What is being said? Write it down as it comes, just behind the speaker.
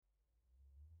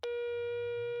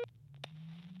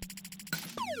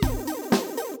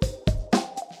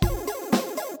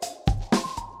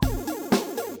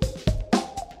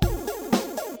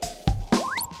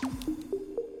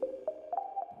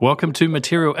Welcome to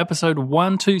Material episode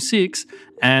 126,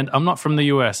 and I'm not from the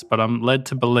US, but I'm led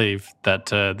to believe that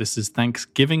this is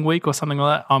Thanksgiving week or something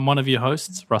like that. I'm one of your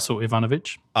hosts, Russell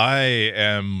Ivanovic. I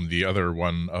am the other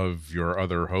one of your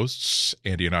other hosts,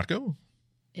 Andy Anatko.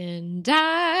 And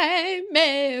I'm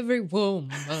every woman.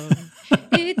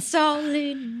 It's all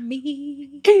in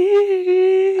me.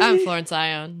 I'm Florence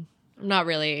Ion. I'm not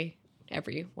really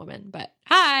every woman, but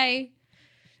hi.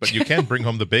 But you can bring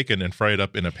home the bacon and fry it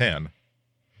up in a pan.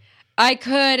 I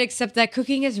could, except that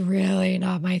cooking is really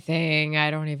not my thing. I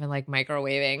don't even like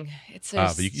microwaving. It's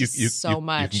just so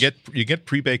much. You get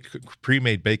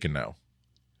pre-made bacon now.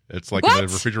 It's like in the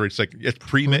refrigerator. It's like it's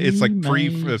pre-made. It's like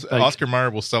Oscar Mayer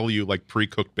will sell you like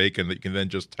pre-cooked bacon that you can then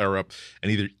just tear up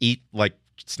and either eat like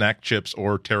snack chips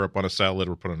or tear up on a salad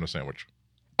or put on a sandwich.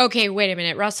 Okay, wait a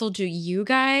minute. Russell, do you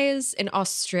guys in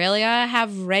Australia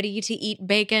have ready-to-eat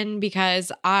bacon?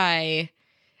 Because I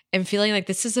am feeling like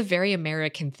this is a very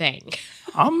American thing.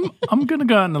 I'm going to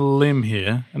go on a limb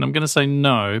here, and I'm going to say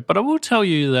no, but I will tell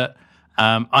you that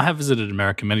I have visited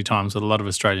America many times with a lot of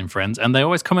Australian friends, and they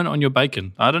always comment on your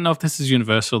bacon. I don't know if this is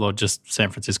universal or just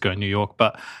San Francisco and New York,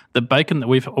 but the bacon that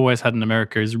we've always had in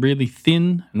America is really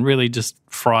thin and really just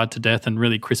fried to death and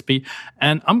really crispy.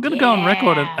 And I'm going to go on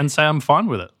record and say I'm fine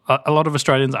with it. A lot of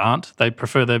Australians aren't. They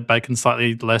prefer their bacon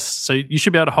slightly less. So you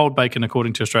should be able to hold bacon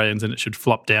according to Australians, and it should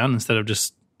flop down instead of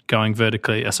just going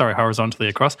horizontally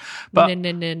across. But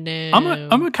No.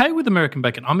 I'm okay with American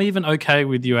bacon. I'm even okay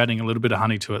with you adding a little bit of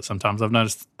honey to it sometimes. I've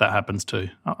noticed that happens too.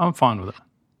 I'm fine with it.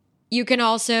 You can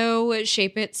also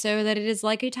shape it so that it is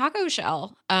like a taco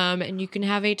shell, and you can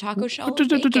have a taco shell of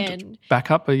bacon.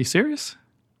 Back up, are you serious?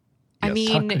 I Yes. mean,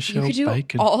 Taco you shell could do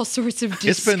bacon. all sorts of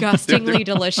disgustingly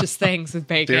delicious things with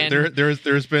bacon.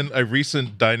 There's been a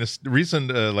recent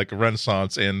like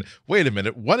renaissance in, wait a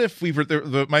minute, what if we were,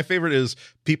 my favorite is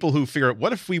people who figure out,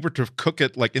 what if we were to cook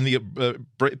it like in the,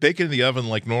 bacon in the oven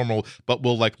like normal, but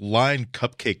we'll like line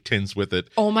cupcake tins with it.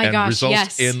 Oh my gosh,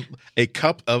 results yes. in a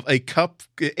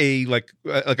cupcake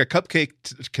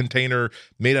container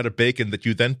made out of bacon that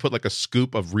you then put like a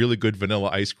scoop of really good vanilla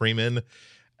ice cream in.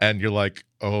 And you're like,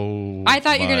 oh, I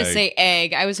thought you were going to say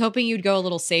egg. I was hoping you'd go a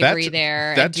little savory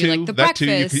there and do like the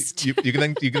breakfast. You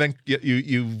can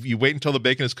wait until the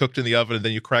bacon is cooked in the oven, and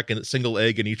then you crack a single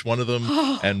egg in each one of them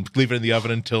and leave it in the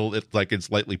oven until it's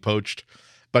lightly poached.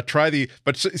 But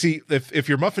see, if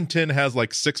your muffin tin has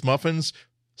like 6 muffins,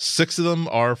 6 of them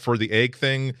are for the egg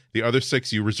thing. The other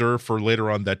 6 you reserve for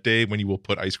later on that day when you will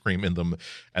put ice cream in them.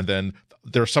 And then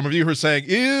there are some of you who are saying,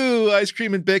 ew, ice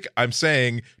cream and bacon. I'm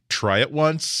saying, try it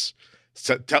once.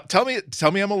 So tell me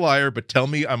I'm a liar, but tell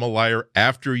me I'm a liar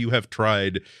after you have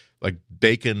tried like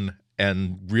bacon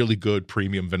and really good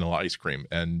premium vanilla ice cream.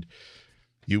 And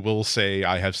you will say,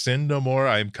 I have sinned no more.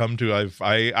 I am come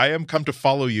to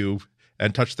follow you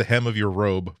and touch the hem of your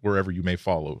robe wherever you may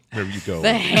follow, wherever you go.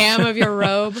 The hem of your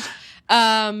robe.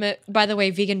 By the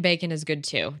way, vegan bacon is good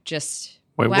too.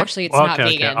 Actually, it's not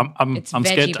vegan. I'm it's scared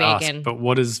veggie to bacon. ask, but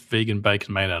what is vegan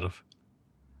bacon made out of?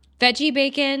 Veggie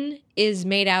bacon is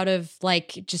made out of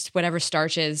like just whatever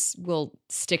starches will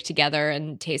stick together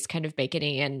and taste kind of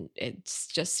bacony, and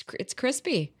it's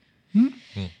crispy.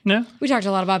 Yeah, we talked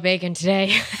a lot about bacon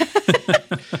today.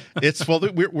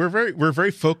 We're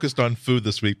very focused on food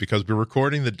this week because we're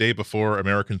recording the day before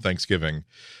American Thanksgiving.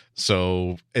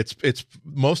 So it's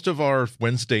most of our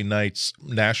Wednesday nights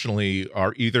nationally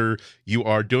are either you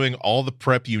are doing all the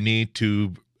prep you need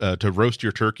to roast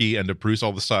your turkey and to produce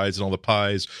all the sides and all the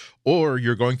pies, or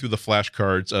you're going through the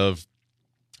flashcards of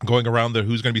going around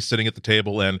who's going to be sitting at the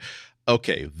table and,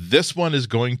 okay, this one is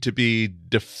going to be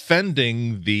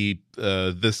defending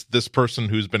this person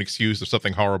who's been accused of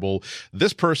something horrible.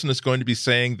 This person is going to be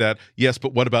saying that, yes,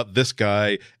 but what about this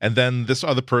guy? And then this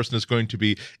other person is going to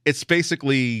be, it's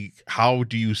basically, how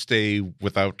do you stay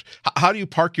without, how do you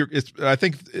park I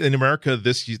think in America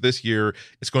this year,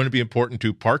 it's going to be important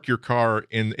to park your car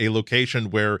in a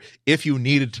location where if you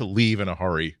needed to leave in a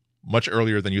hurry, much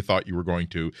earlier than you thought you were going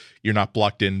to, you're not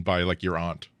blocked in by like your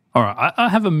aunt. All right, I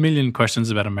have a million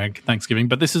questions about American Thanksgiving,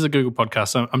 but this is a Google podcast,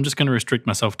 so I'm just going to restrict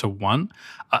myself to one.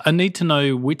 I need to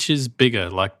know which is bigger,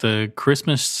 like the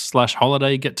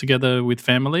Christmas/holiday get-together with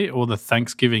family or the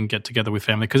Thanksgiving get-together with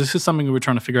family, because this is something we were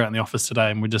trying to figure out in the office today,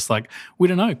 and we're just like, we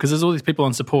don't know, because there's all these people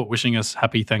on support wishing us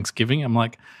happy Thanksgiving. I'm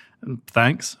like,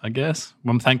 thanks, I guess.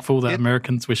 I'm thankful that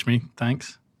Americans wish me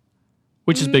thanks.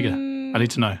 Which is bigger? I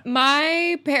need to know.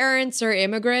 My parents are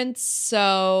immigrants,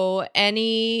 so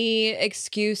they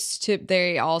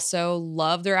also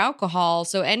love their alcohol.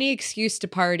 So any excuse to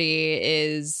party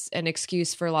is an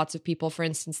excuse for lots of people. For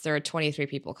instance, there are 23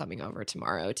 people coming over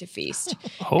tomorrow to feast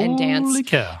and dance. Holy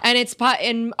cow. And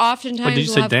and oftentimes did you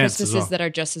we'll say have dance as Christmases well? that are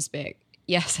just as big.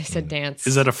 Yes, I said dance.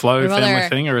 Is that a Flo My family mother-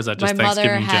 thing, or is that just my mother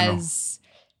Thanksgiving in general? has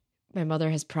my mother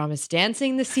has promised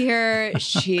dancing this year.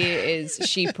 She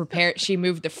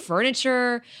moved the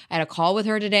furniture. I had a call with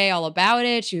her today all about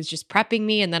it. She was just prepping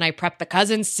me, and then I prepped the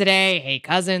cousins today. Hey,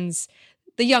 cousins,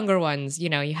 the younger ones,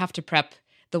 you have to prep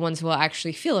the ones who will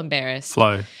actually feel embarrassed.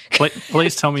 Flo,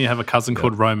 please tell me you have a cousin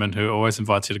called Roman who always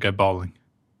invites you to go bowling.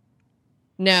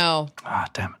 No. Ah,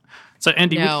 damn it. So,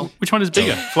 Andy, No. which one is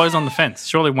bigger? Flo's on the fence.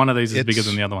 Surely one of these is bigger It's-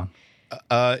 than the other one.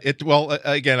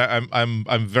 Again,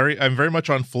 I'm very much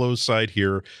on Flo's side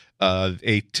here.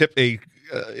 A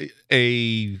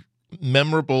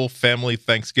memorable family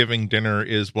Thanksgiving dinner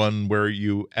is one where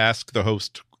you ask the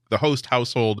host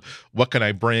household, what can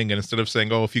I bring? And instead of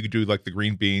saying, oh, if you could do like the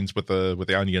green beans with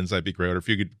the onions, that'd be great. Or if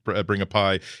you could bring a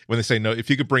pie, when they say no, if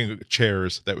you could bring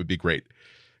chairs, that would be great.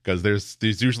 Because there's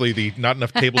usually the not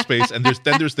enough table space, and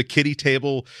there's the kiddie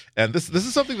table, and this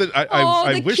is something that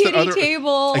I the wish kiddie that other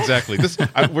table. exactly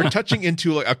we're touching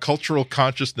into like a cultural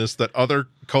consciousness that other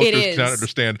cultures cannot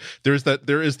understand. There is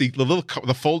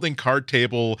the folding card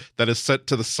table that is set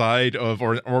to the side of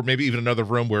or maybe even another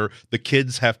room where the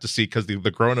kids have to see because the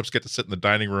grown-ups get to sit in the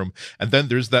dining room, and then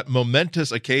there's that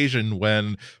momentous occasion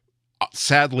when,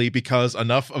 sadly, because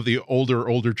enough of the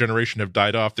older generation have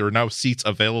died off, there are now seats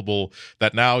available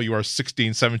that now you are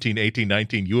 16, 17, 18,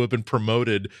 19. You have been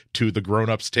promoted to the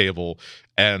grown-ups table.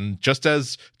 And just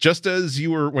as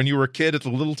you were when you were a kid at the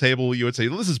little table, you would say,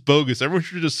 this is bogus. Everyone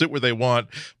should just sit where they want.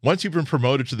 Once you've been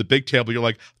promoted to the big table, you're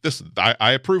like,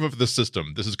 I approve of this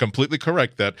system. This is completely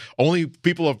correct that only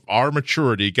people of our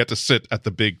maturity get to sit at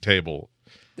the big table.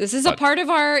 This is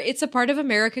it's a part of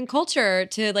American culture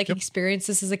to experience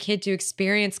this as a kid, to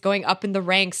experience going up in the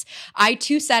ranks. I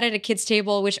too sat at a kid's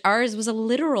table, which ours was a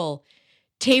literal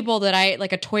table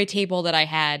a toy table that I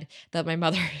had that my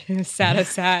mother sat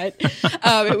us at.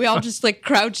 We all just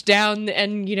crouched down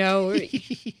and,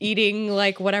 eating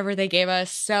whatever they gave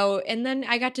us. So, and then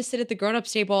I got to sit at the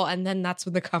grown-ups table, and then that's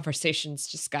when the conversations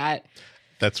just got.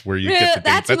 That's where you get the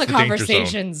that's when the danger zone.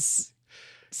 Conversations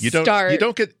start.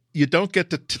 You don't get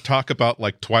to talk about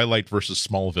Twilight versus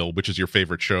Smallville, which is your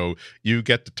favorite show. You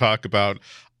get to talk about,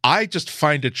 I just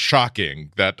find it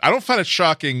shocking that, I don't find it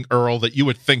shocking, Earl, that you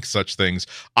would think such things.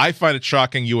 I find it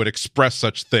shocking you would express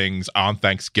such things on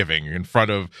Thanksgiving in front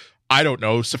of, I don't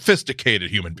know,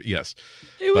 sophisticated human. Yes.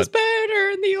 It was better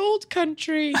in the old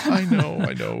country. I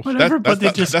know.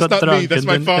 Everybody just got not drunk me. That's and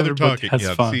my then father everybody talking. has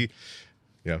Yeah, fun. see.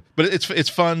 Yeah, but it's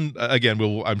fun. Again,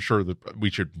 I'm sure that we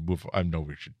should move. I know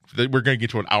we should. We're going to get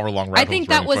to an hour-long rabbit I think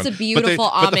that was a beautiful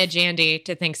homage, Andy,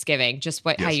 to Thanksgiving. Just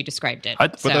how you described it.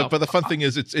 But the fun thing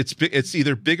is, it's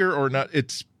either bigger or not.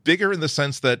 It's bigger in the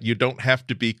sense that you don't have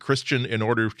to be Christian in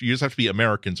order. You just have to be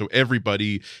American. So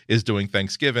everybody is doing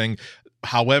Thanksgiving.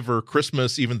 However,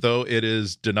 Christmas, even though it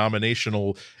is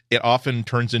denominational, it often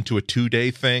turns into a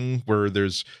 2-day thing where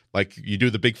there's you do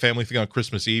the big family thing on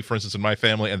Christmas Eve, for instance, in my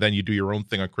family, and then you do your own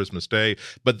thing on Christmas Day.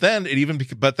 But then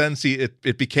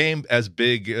it became as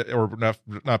big or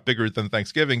not bigger than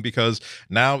Thanksgiving, because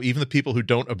now even the people who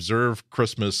don't observe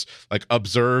Christmas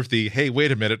observe hey,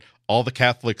 wait a minute, all the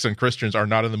Catholics and Christians are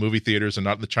not in the movie theaters and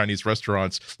not in the Chinese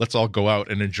restaurants. Let's all go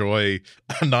out and enjoy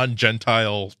a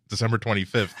non-Gentile December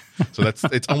 25th. So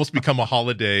it's almost become a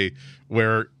holiday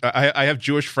where I have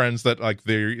Jewish friends that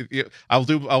I'll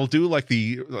do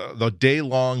the day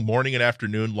long, morning and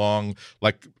afternoon long,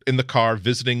 in the car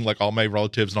visiting all my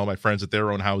relatives and all my friends at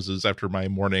their own houses after my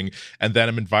morning, and then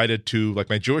I'm invited to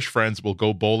my Jewish friends will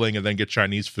go bowling and then get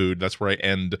Chinese food. That's where I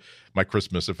end my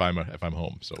Christmas if I'm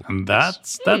home. So and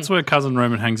that's where Cousin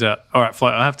Roman hangs out. All right, Flo,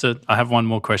 I have one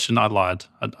more question. I lied.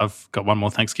 I've got one more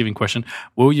Thanksgiving question.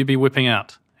 Will you be whipping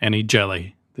out any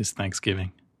jelly this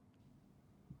Thanksgiving?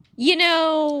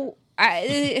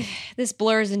 This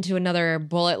blurs into another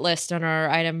bullet list on our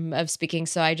item of speaking,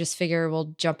 so I just figure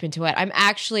we'll jump into it. I'm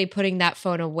actually putting that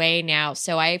phone away now,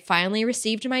 so I finally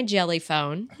received my jelly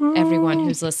phone. Everyone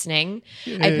who's listening,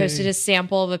 yay. I posted a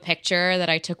sample of a picture that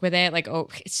I took with it.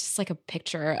 It's just a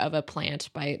picture of a plant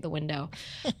by the window,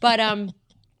 but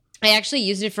I actually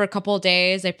used it for a couple of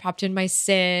days. I popped in my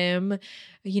SIM.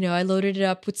 I loaded it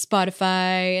up with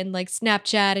Spotify and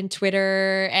Snapchat and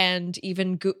Twitter and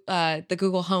even the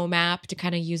Google Home app to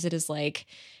kind of use it as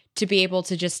to be able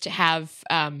to just have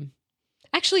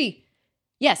actually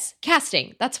Yes,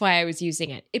 casting. That's why I was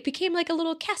using it. It became like a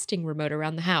little casting remote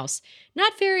around the house.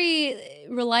 Not very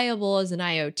reliable as an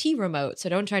IoT remote, so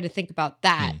don't try to think about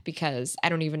that because I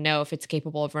don't even know if it's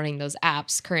capable of running those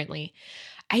apps currently.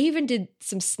 I even did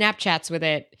some Snapchats with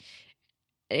it.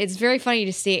 It's very funny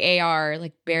to see AR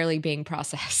like barely being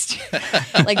processed,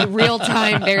 like real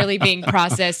time barely being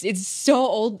processed. It's so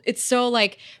old. It's so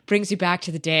like brings you back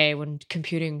to the day when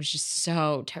computing was just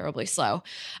so terribly slow,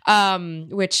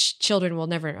 which children will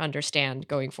never understand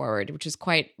going forward, which is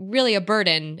quite really a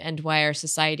burden and why our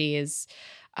society is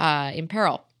in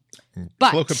peril.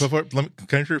 But Look, can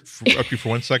I interrupt you for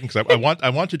 1 second? Because I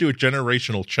want to do a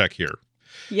generational check here.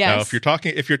 yes, Now,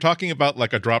 if you're talking about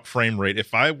like a drop frame rate,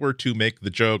 if I were to make the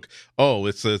joke, oh,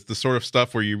 it's the sort of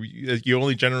stuff where you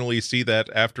only generally see that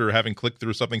after having clicked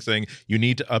through something saying you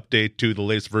need to update to the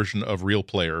latest version of Real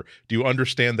Player. Do you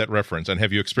understand that reference, and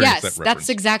have you experienced yes, that reference? that's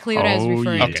exactly what I was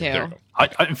referring Okay, there you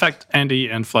to. go. In fact, Andy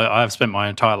and Flo, I have spent my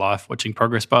entire life watching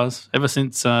progress bars ever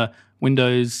since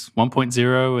Windows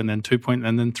 1.0 and then 2.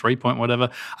 And then 3. Whatever.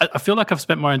 I feel like I've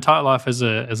spent my entire life as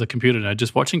a computer nerd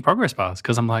just watching progress bars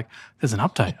because I'm like, there's an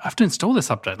update. I have to install this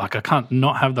update. Like I can't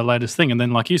not have the latest thing. And then,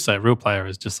 like you say, Real Player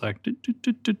is just like.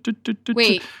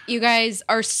 Wait, you guys,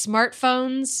 our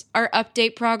smartphones are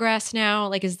update progress now?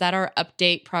 Like, is that our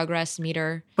update progress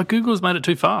meter? But Google's made it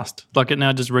too fast. Like it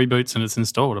now just reboots and it's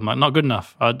installed. I'm like, not good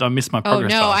enough. I missed my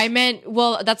progress. Oh no, bars. I meant,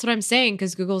 well, that's what I'm saying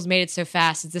because Google's made it so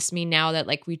fast. Does this mean now that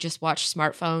like we just watch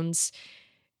smartphones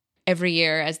every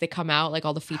year as they come out, like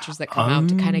all the features that come out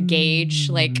to kind of gauge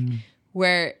like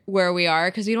where we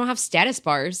are? Because we don't have status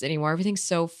bars anymore. Everything's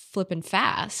so flippin'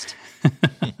 fast.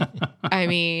 I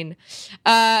mean,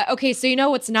 okay, so you know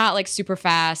what's not like super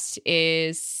fast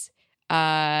is some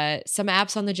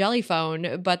apps on the Jelly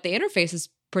phone, but the interface is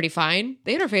pretty fine.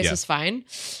 The interface is fine.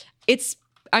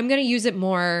 I'm going to use it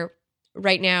more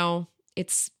right now.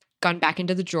 It's gone back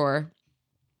into the drawer.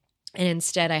 And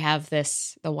instead I have the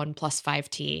OnePlus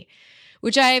 5T,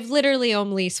 which I've literally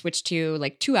only switched to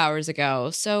like 2 hours ago.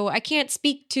 So I can't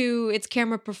speak to its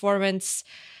camera performance.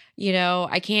 You know,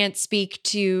 I can't speak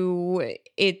to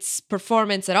its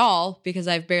performance at all because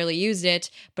I've barely used it.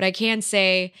 But I can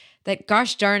say that,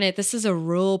 gosh darn it, this is a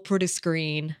real pretty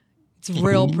screen. It's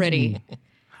real pretty.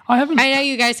 I know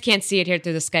you guys can't see it here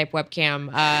through the Skype webcam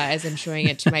as I'm showing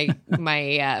it to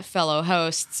my fellow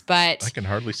hosts, but I can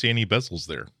hardly see any bezels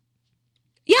there.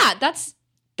 Yeah,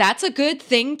 that's a good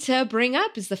thing to bring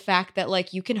up is the fact that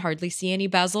like you can hardly see any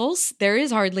bezels. There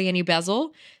is hardly any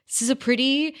bezel. This is a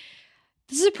pretty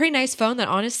nice phone that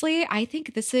honestly, I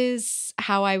think this is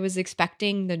how I was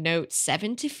expecting the Note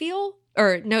 7 to feel,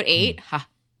 or Note 8.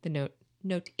 The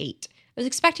Note 8. I was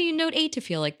expecting a Note 8 to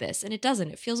feel like this, and it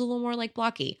doesn't. It feels a little more like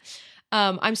blocky.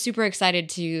 I'm super excited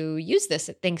to use this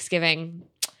at Thanksgiving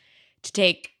to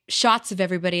take shots of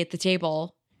everybody at the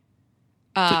table.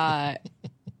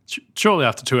 Surely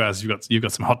after 2 hours, you've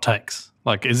got some hot takes.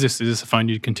 Like, is this a phone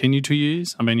you'd continue to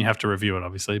use? I mean, you have to review it,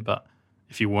 obviously, but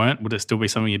if you weren't, would it still be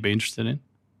something you'd be interested in?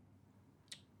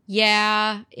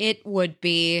 Yeah, it would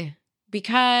be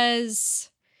because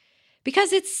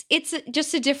it's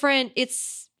just a different.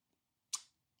 It's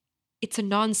a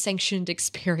non-sanctioned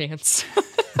experience.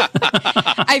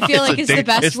 I feel like it's the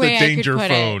best way I could put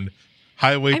phone. it.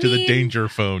 Highway to the danger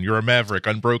phone. You're a maverick,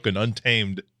 unbroken,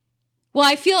 untamed. Well,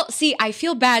 I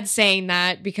feel bad saying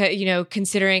that because, you know,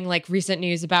 considering like recent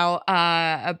news about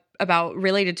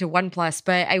related to OnePlus,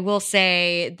 but I will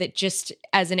say that just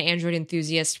as an Android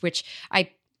enthusiast, which I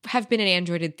have been an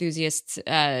Android enthusiast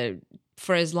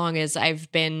for as long as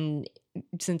I've been,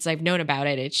 since I've known about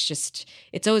it,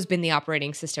 it's always been the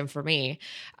operating system for me.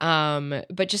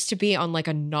 But just to be on like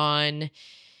a non-Google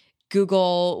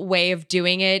way of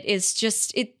doing it is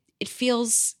just, it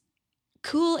feels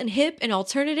cool and hip and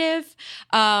alternative.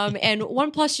 And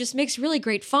OnePlus just makes really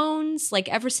great phones. Like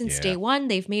ever since day one,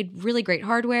 they've made really great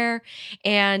hardware,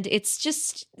 and it's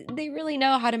just, they really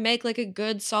know how to make like a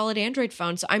good solid Android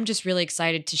phone. So I'm just really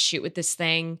excited to shoot with this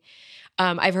thing.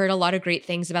 I've heard a lot of great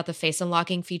things about the face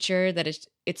unlocking feature, that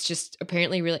it's just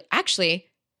apparently really, actually,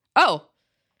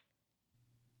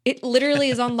 it literally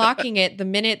is unlocking it the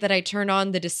minute that I turn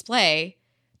on the display.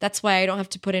 That's why I don't have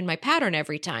to put in my pattern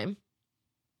every time.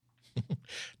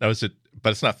 Now but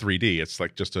it's not 3D. It's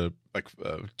like just a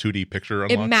 2D picture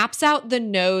unlock. It maps out the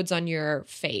nodes on your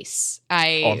face.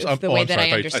 I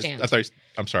understand.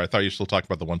 I'm sorry. I thought you were still talking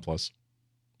about the OnePlus.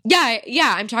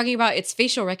 Yeah. I'm talking about its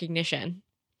facial recognition.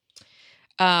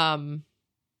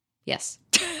 Yes.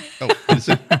 Oh, is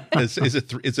it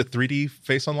 3D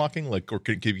face unlocking? Like, or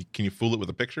can you fool it with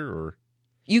a picture? Or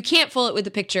You can't fool it with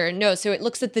the picture. No, so it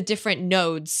looks at the different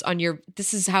nodes on your.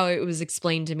 This is how it was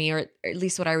explained to me, or at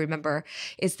least what I remember,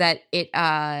 is that it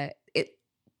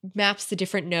maps the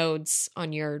different nodes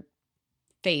on your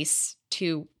face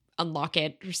to unlock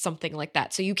it or something like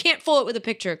that. So you can't fool it with a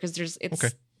picture because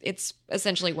it's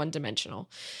essentially one dimensional.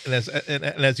 And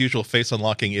as usual, face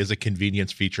unlocking is a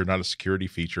convenience feature, not a security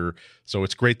feature. So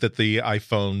it's great that the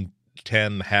iPhone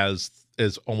 10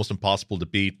 is almost impossible to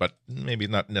beat, but maybe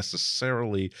not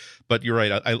necessarily. But you're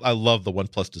right. I love the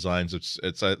OnePlus designs.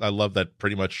 I love that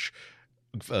pretty much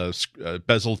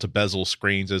bezel to bezel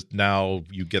screens is now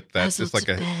you get that. It's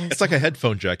like a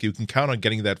headphone jack. You can count on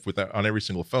getting that on every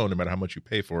single phone, no matter how much you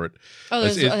pay for it. Oh,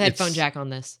 there's a headphone jack on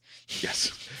this.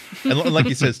 Yes, and like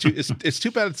you said, it's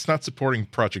too bad it's not supporting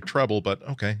Project Treble, but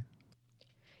okay.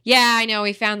 Yeah, I know.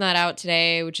 We found that out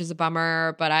today, which is a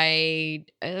bummer, but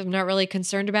I'm not really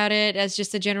concerned about it as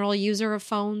just a general user of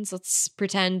phones. Let's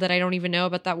pretend that I don't even know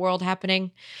about that world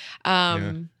happening.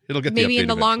 It'll get maybe in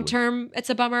the eventually. long term, it's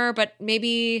a bummer, but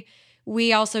maybe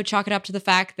we also chalk it up to the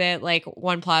fact that like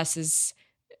OnePlus is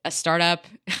a startup.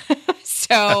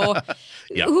 So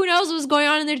who knows what was going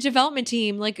on in their development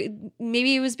team? Like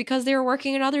maybe it was because they were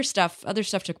working on other stuff. Other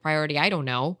stuff took priority. I don't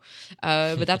know.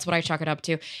 But that's what I chalk it up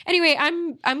to. Anyway,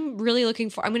 I'm really I'm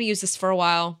going to use this for a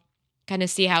while, kind of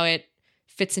see how it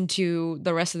fits into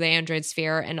the rest of the Android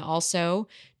sphere. And also,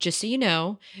 just so you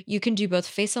know, you can do both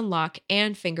face unlock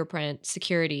and fingerprint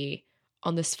security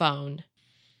on this phone.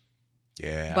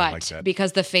 Yeah, but I like that.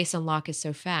 Because the face unlock is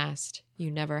so fast, you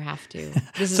never have to.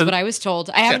 This is what I was told.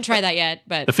 I haven't tried that yet,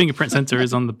 but the fingerprint sensor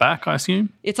is on the back, I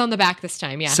assume. It's on the back this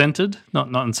time. Yeah, centered, not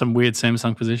in some weird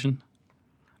Samsung position.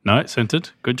 No, centered.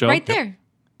 Good job. Right there.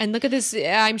 And look at this.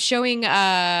 I am showing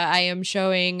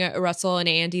Russell and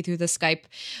Andy through the Skype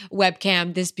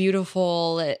webcam this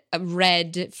beautiful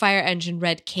red Fire Engine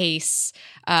red case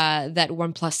that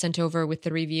OnePlus sent over with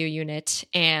the review unit,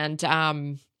 and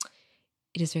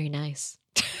it is very nice.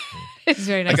 It's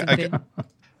very nice.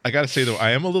 I got to say, though,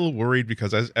 I am a little worried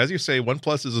because, as you say,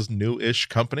 OnePlus is this new-ish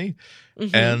company,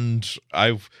 and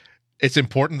it's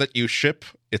important that you ship.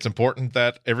 It's important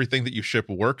that everything that you ship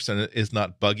works and it is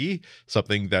not buggy,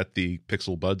 something that the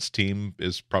Pixel Buds team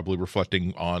is probably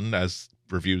reflecting on as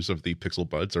reviews of the Pixel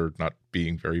Buds are not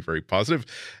being very, very positive.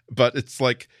 But it's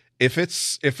like, if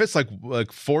it's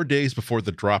like 4 days before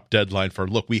the drop deadline for,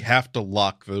 look, we have to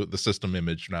lock the system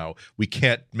image now. We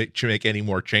can't make any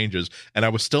more changes. And I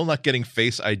was still not getting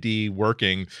Face ID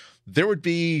working. There would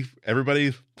be,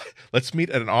 everybody, let's meet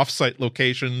at an offsite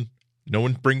location. No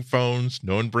one bring phones.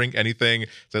 No one bring anything.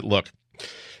 Said, look,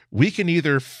 we can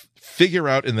either figure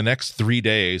out in the next 3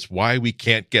 days why we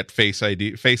can't get Face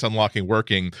unlocking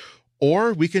working,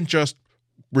 or we can just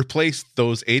replace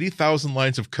those 80,000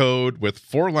 lines of code with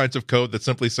 4 lines of code that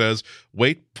simply says,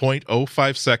 wait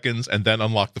 0.05 seconds and then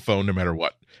unlock the phone no matter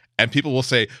what. And people will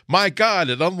say, my God,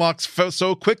 it unlocks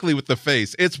so quickly with the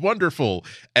face. It's wonderful.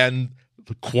 And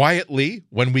quietly,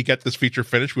 when we get this feature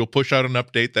finished, we'll push out an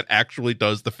update that actually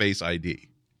does the Face ID.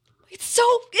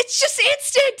 It's just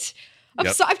instant.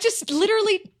 I'm just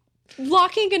literally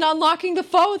locking and unlocking the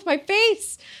phone with my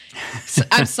face.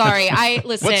 I'm sorry.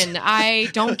 I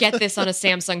don't get this on a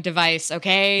Samsung device,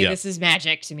 okay? Yeah. This is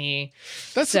magic to me.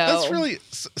 That's really,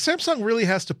 Samsung really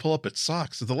has to pull up its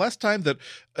socks. The last time that,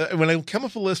 when I come up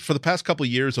with a list for the past couple of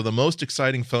years of the most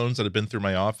exciting phones that have been through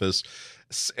my office,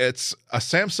 it's a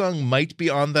Samsung might be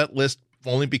on that list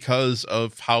only because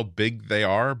of how big they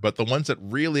are, but the ones that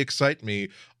really excite me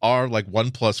are like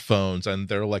OnePlus phones, and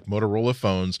they're like Motorola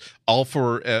phones, all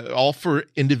for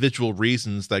individual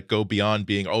reasons that go beyond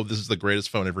being, oh, this is the greatest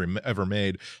phone ever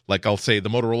made. Like I'll say the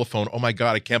Motorola phone, oh my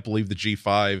God, I can't believe the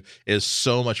G5 is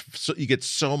so much, you get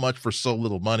so much for so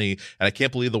little money, and I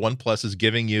can't believe the OnePlus is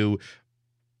giving you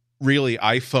really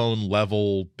iPhone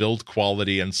level build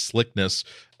quality and slickness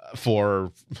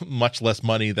for much less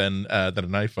money than an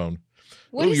iPhone.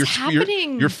 What is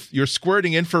happening? You're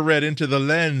squirting infrared into the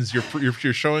lens.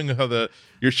 You're showing how the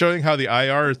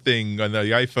IR thing on the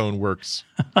iPhone works.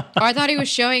 Oh, I thought he was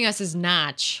showing us his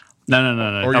notch.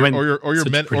 No. Or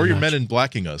you're men in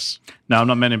blacking us. No, I'm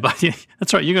not men in black.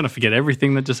 That's right. You're going to forget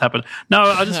everything that just happened. No,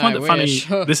 I just find it funny.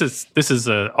 This is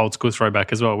an old school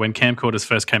throwback as well. When camcorders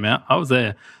first came out, I was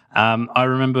there. I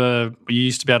remember you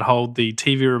used to be able to hold the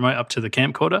TV remote up to the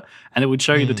camcorder, and it would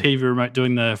show you the TV remote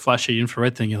doing the flashy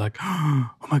infrared thing. You're like, oh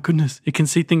my goodness, it can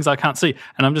see things I can't see.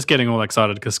 And I'm just getting all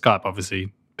excited because Skype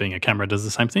obviously being a camera does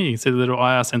the same thing. You can see the little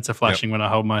IR sensor flashing when I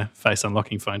hold my face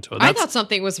unlocking phone to it. I thought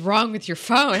something was wrong with your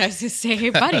phone. I was just saying, hey,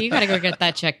 buddy, you got to go get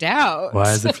that checked out.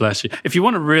 Why is it flashy? If you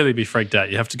want to really be freaked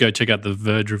out, you have to go check out the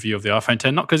Verge review of the iPhone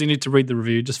 10. Not because you need to read the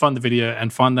review, just find the video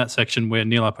and find that section where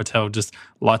Nilay Patel just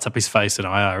lights up his face in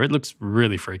IR. It looks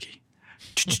really freaky.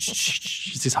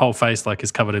 His whole face like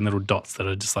is covered in little dots that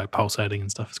are just like pulsating and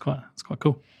stuff. It's quite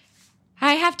cool.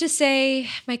 I have to say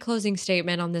my closing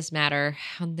statement on this matter,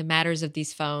 on the matters of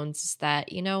these phones, is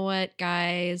that, you know what,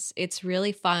 guys, it's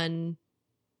really fun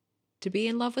to be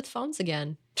in love with phones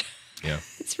again. Yeah.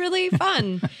 It's really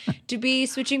fun to be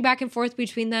switching back and forth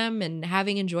between them and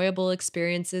having enjoyable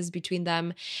experiences between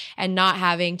them and not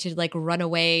having to like run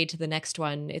away to the next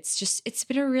one. It's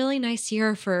been a really nice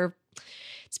year for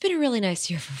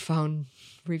phone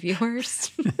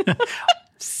reviewers.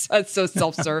 That's so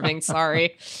self-serving.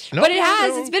 Sorry, No, but it no,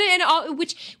 has. no. It's been an all,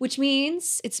 which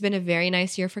means it's been a very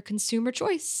nice year for consumer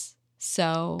choice.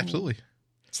 So Absolutely.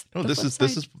 No, the this flip is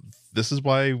side. this is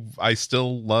why I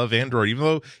still love Android,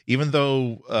 even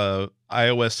though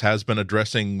iOS has been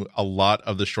addressing a lot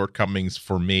of the shortcomings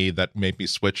for me that made me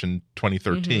switch in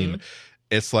 2013.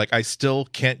 It's like I still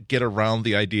can't get around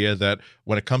the idea that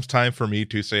when it comes time for me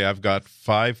to say I've got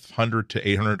 $500 to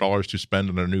 $800 to spend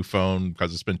on a new phone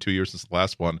because it's been 2 years since the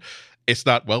last one, it's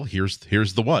not, well, here's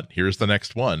the one, here's the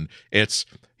next one. It's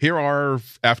because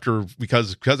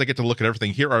I get to look at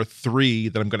everything, here are 3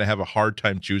 that I'm going to have a hard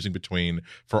time choosing between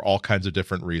for all kinds of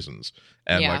different reasons.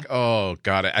 And Yeah. like, oh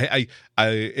God, I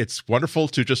it's wonderful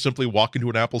to just simply walk into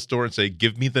an Apple store and say,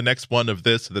 give me the next one of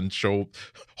this, and then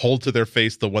hold to their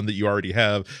face the one that you already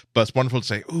have. But it's wonderful to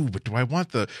say, ooh, but do I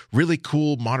want the really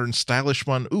cool, modern, stylish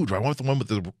one? Ooh, do I want the one with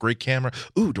the great camera?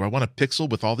 Ooh, do I want a Pixel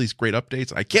with all these great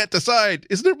updates? I can't decide.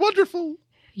 Isn't it wonderful?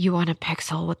 You want a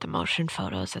Pixel with the motion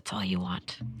photos. That's all you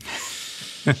want.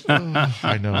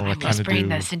 I know. I kind of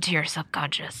do. into your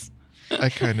subconscious. I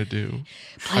kind of do.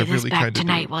 Play I this really back kinda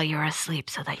tonight do. while you're asleep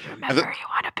so that you remember you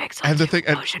want a Pixel And the with thing,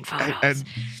 motion photos.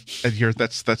 and here,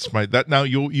 that's my that. Now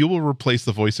you will replace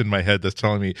the voice in my head that's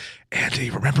telling me, Andy,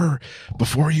 remember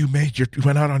before you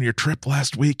went out on your trip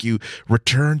last week, you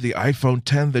returned the iPhone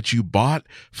 10 that you bought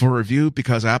for review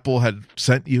because Apple had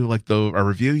sent you like a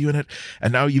review unit,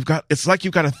 and now it's like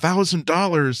you've got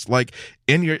 $1,000 like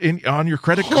on your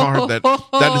credit card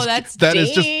that's that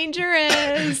is just.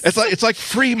 dangerous. It's like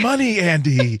free money,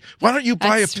 Andy. Why don't you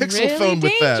buy That's a Pixel really phone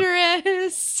with that?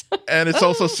 dangerous. And it's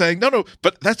also saying, no,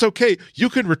 but that's okay. You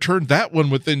can return that one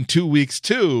within 2 weeks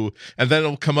too, and then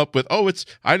it'll come up with,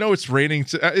 I know it's raining.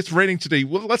 It's raining today.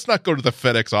 Well, let's not go to the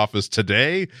FedEx office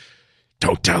today.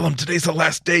 Don't tell them today's the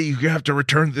last day. You have to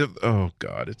return the. Oh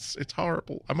God, it's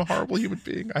horrible. I'm a horrible human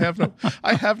being.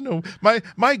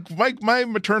 My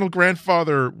maternal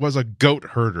grandfather was a goat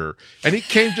herder, and he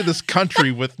came to this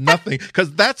country with nothing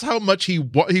because that's how much he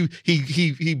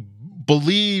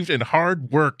believed and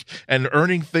hard worked and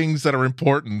earning things that are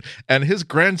important. And his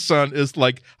grandson is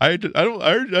like, I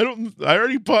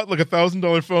already bought like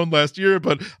 $1,000 phone last year,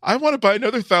 but I want to buy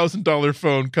another $1,000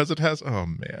 phone because it has. Oh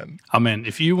man,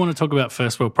 if you want to talk about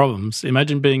first world problems,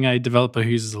 imagine being a developer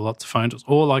who uses lots of phones,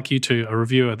 or like you two, a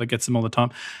reviewer that gets them all the time,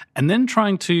 and then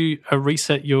trying to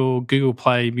reset your Google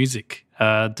Play Music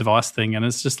device thing, and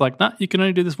it's just like, nah, you can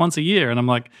only do this once a year. And I'm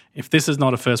like, if this is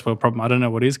not a first world problem, I don't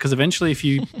know what is, because eventually if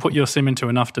you put your SIM into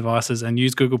enough devices and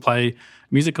use Google Play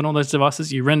Music on all those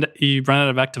devices, you run out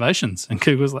of activations, and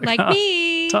Google's like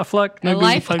me. tough luck. No I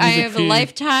Google Play Music have for a you.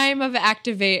 lifetime of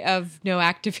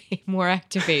more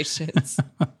activations.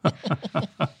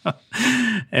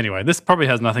 Anyway, this probably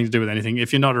has nothing to do with anything.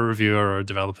 If you're not a reviewer or a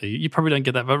developer, you probably don't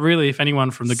get that. But really, if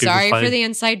anyone from the Google Sorry Play, for the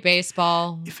inside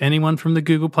baseball. if anyone from the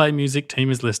Google Play Music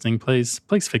team is listening, please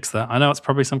fix that. I know it's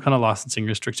probably some kind of licensing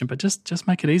restriction, but just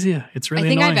make it easier. It's really I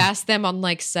think annoying. I've asked them on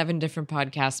like 7 different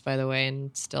podcasts, by the way,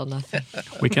 and still nothing.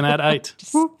 We can add 8.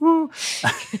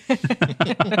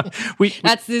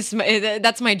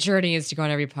 That's my journey, is to go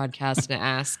on every podcast and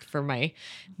ask for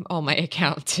all my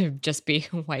account to just be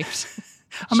wiped.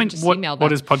 I mean, Just email what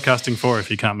them. is podcasting for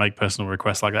if you can't make personal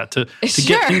requests like that to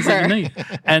Sure. get things that you need?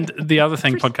 And the other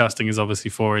thing podcasting is obviously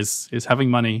for is having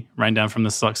money rain down from the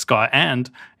sky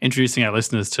and introducing our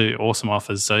listeners to awesome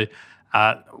offers. So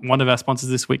one of our sponsors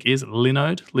this week is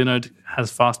Linode. Linode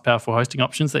has fast, powerful hosting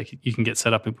options that you can get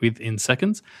set up with in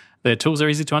seconds. Their tools are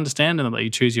easy to understand and they let you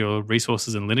choose your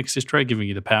resources in Linux distro, giving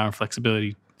you the power and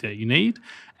flexibility that you need.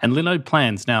 And Linode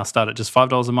plans now start at just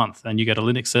 $5 a month, and you get a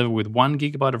Linux server with 1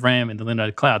 gigabyte of RAM in the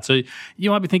Linode cloud. So you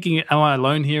might be thinking, am I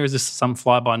alone here? Is this some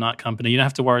fly-by-night company? You don't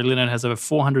have to worry. Linode has over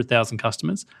 400,000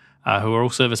 customers, who are all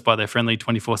serviced by their friendly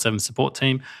 24/7 support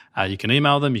team. You can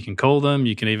email them, you can call them,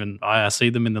 you can even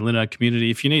IRC them in the Linode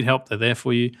community. If you need help, they're there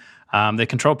for you. Their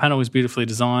control panel is beautifully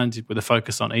designed with a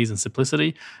focus on ease and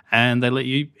simplicity, and they let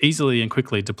you easily and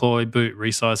quickly deploy, boot,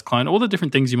 resize, clone, all the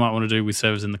different things you might want to do with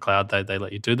servers in the cloud. They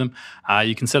let you do them.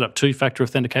 You can set up 2-factor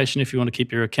authentication if you want to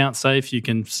keep your account safe. You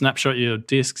can snapshot your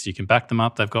disks. You can back them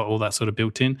up. They've got all that sort of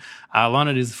built in.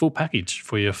 Linode is the full package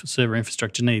for your server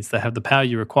infrastructure needs. They have the power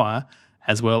you require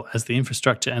as well as the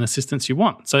infrastructure and assistance you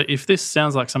want. So if this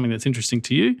sounds like something that's interesting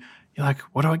to you, you're like,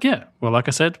 what do I get? Well, like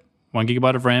I said, 1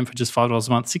 gigabyte of RAM for just $5 a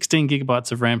month, 16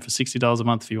 gigabytes of RAM for $60 a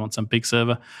month if you want some big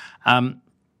server. And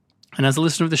as a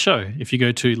listener of the show, if you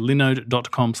go to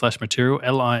linode.com/material,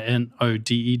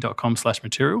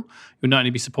 linode.com/material, you'll not only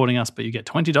be supporting us, but you get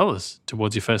 $20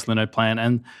 towards your first Linode plan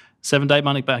and 7-day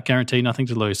money back guarantee, nothing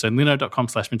to lose. So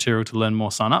linode.com/material to learn more,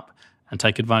 sign up and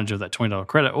take advantage of that $20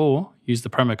 credit, or use the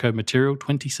promo code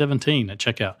material2017 at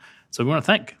checkout. So we want to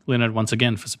thank Linode once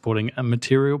again for supporting a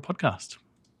Material podcast.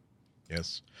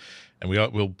 Yes. And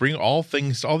we'll bring all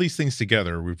these things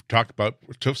together. We've talked about,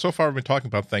 so far we've been talking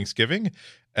about Thanksgiving,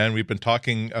 and we've been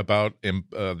talking about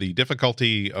the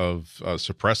difficulty of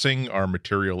suppressing our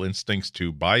material instincts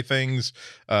to buy things,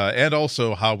 and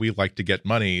also how we like to get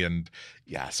money. And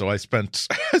yeah, so I spent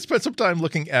some time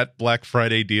looking at Black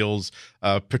Friday deals,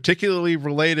 particularly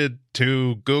related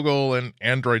to Google and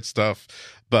Android stuff.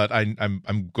 But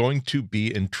I'm going to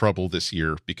be in trouble this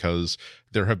year because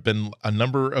there have been a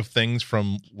number of things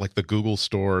from like the Google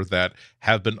store that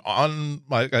have been on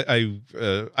my.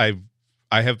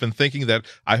 I have been thinking that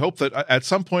I hope that at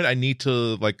some point I need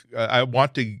to I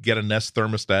want to get a Nest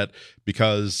thermostat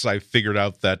because I figured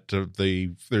out that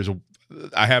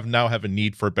I now have a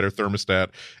need for a better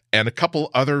thermostat and a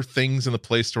couple other things in the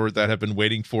Play Store that have been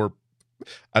waiting for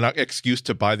an excuse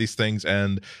to buy these things,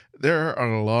 and there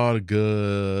are a lot of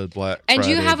good Black Friday and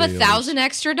you have deals. $1,000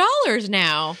 extra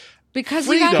now because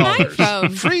Free you got dollars. an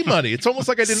iPhone. Free money. It's almost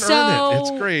like I didn't earn it.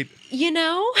 It's great.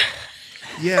 Yeah.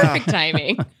 Perfect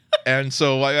timing. And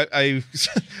so I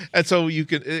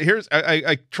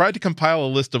tried to compile a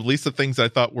list of at least the things I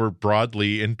thought were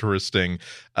broadly interesting.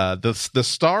 The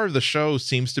star of the show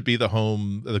seems to be the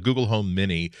Google Home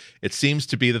Mini. It seems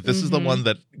to be that this is the one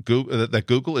that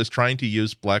Google is trying to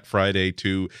use Black Friday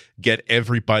to get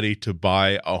everybody to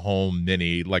buy a Home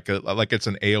Mini, like it's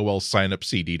an AOL sign-up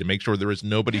CD, to make sure there is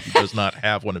nobody who does not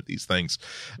have one of these things.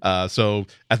 So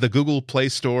at the Google Play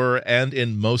Store and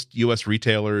in most U.S.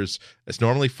 retailers, it's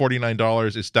normally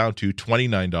 $49. It's down to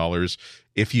 $29.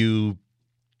 If you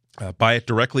buy it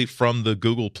directly from the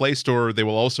Google Play Store, they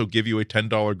will also give you a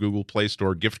 $10 Google Play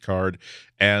Store gift card.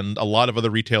 And a lot of other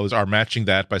retailers are matching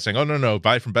that by saying, "Oh no,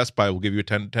 buy it from Best Buy. We'll give you a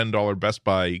 $10 Best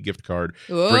Buy gift card."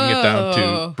 Whoa.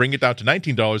 Bring it down to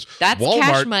 $19. That's Walmart,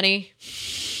 cash money.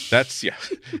 That's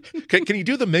Can you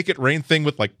do the make it rain thing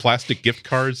with like plastic gift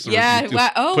cards? Yeah. Why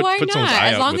put someone's not? eye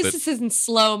As out long with as this isn't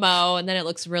slow mo, and then it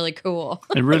looks really cool.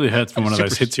 It really hurts when one of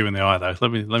those hits you in the eye, though.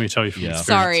 Let me tell you from experience.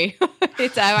 Sorry,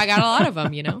 I got a lot of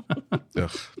them.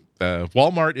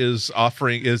 Walmart is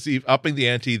upping the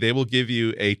ante. They will give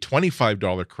you a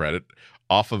 $25 credit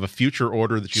off of a future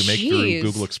order that you make through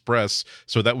Google Express.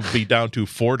 So that would be down to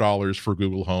 $4 for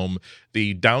Google Home.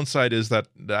 The downside is that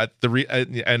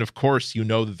and of course,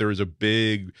 that there is a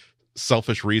big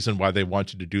selfish reason why they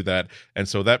wanted to do that. And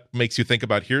so that makes you think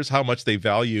about, here's how much they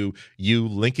value you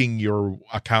linking your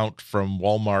account from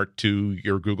Walmart to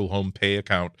your Google Home Pay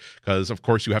account. Because of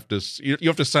course you have to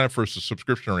sign up for a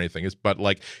subscription or anything, but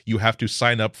like you have to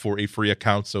sign up for a free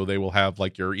account, so they will have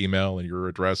like your email and your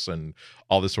address and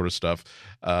all this sort of stuff.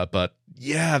 But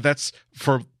yeah, that's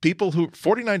for people who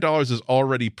 $49 is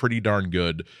already pretty darn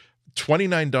good.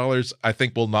 $29, I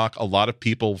think, will knock a lot of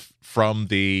people from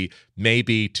the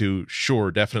maybe to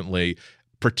sure, definitely,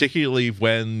 particularly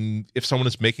if someone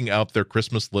is making out their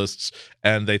Christmas lists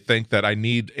and they think that I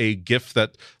need a gift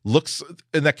that looks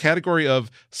in that category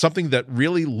of something that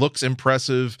really looks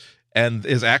impressive and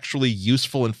is actually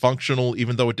useful and functional,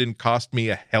 even though it didn't cost me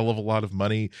a hell of a lot of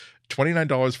money.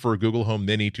 $29 for a Google Home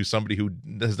Mini to somebody who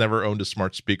has never owned a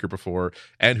smart speaker before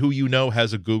and who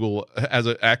has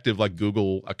an active like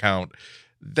Google account.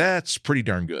 That's pretty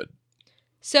darn good.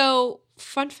 So,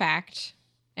 fun fact,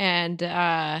 and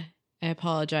I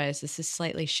apologize, this is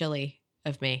slightly shilly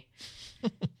of me,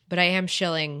 but I am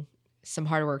shilling some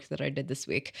hard work that I did this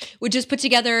week, which is put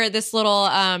together this little,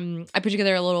 I put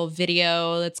together a little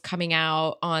video that's coming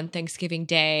out on Thanksgiving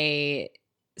Day.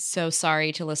 So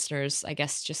sorry to listeners. I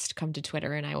guess just come to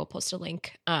Twitter and I will post a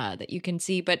link that you can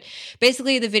see. But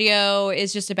basically the video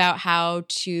is just about how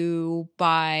to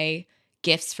buy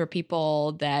gifts for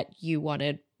people that you want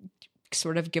to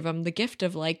sort of give them the gift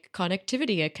of like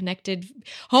connectivity, a connected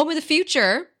home of the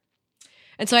future.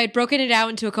 And so I had broken it out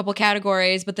into a couple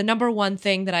categories, but the number one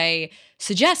thing that I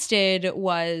suggested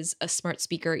was a smart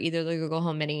speaker, either the Google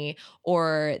Home Mini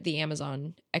or the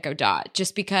Amazon Echo Dot,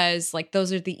 just because like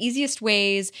those are the easiest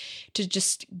ways to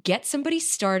just get somebody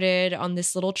started on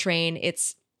this little train.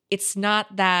 It's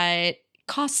not that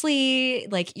costly.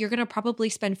 Like you're going to probably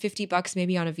spend $50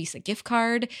 maybe on a Visa gift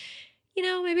card. You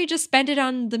know, maybe just spend it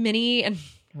on the Mini and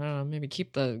maybe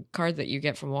keep the card that you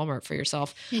get from Walmart for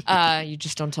yourself. You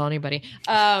just don't tell anybody.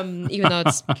 Even though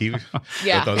it's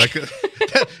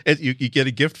you get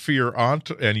a gift for your aunt,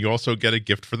 and you also get a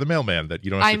gift for the mailman that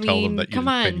you don't have to tell them that you didn't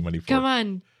pay any money for. Come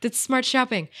on. That's smart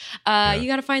shopping. You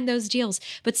got to find those deals.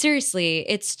 But seriously,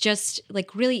 it's just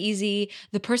like really easy.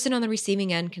 The person on the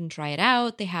receiving end can try it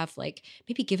out. They have like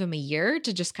maybe give them a year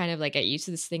to just kind of like get used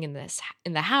to this thing in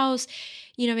the house.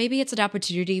 You know, maybe it's an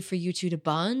opportunity for you two to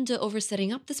bond over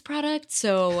setting up this product.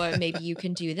 So maybe you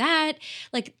can do that.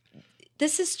 Like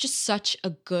this is just such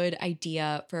a good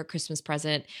idea for a Christmas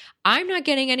present. I'm not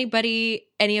getting anybody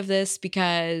any of this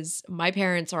because my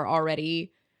parents are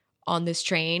already on this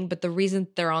train, but the reason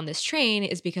they're on this train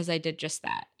is because I did just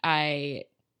that. I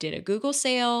did a Google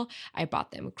sale. I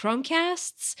bought them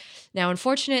Chromecasts. Now,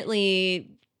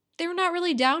 unfortunately, they were not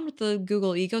really down with the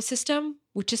Google ecosystem,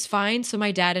 which is fine. So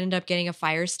my dad ended up getting a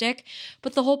Fire Stick.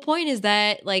 But the whole point is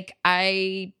that like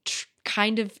I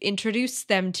kind of introduced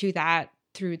them to that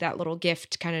through that little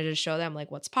gift, kind of to show them like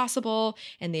what's possible,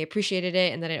 and they appreciated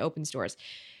it, and then it opens doors.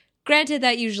 Granted,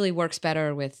 that usually works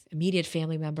better with immediate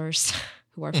family members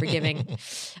who are forgiving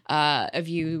of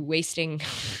you wasting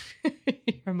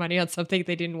your money on something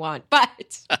they didn't want.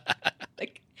 But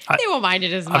like they won't mind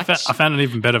it as much. I found an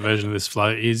even better version of this flow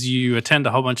is you attend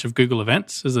a whole bunch of Google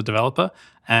events as a developer,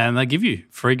 and they give you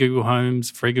free Google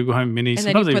Homes, free Google Home Minis. And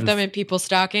then you put them in people's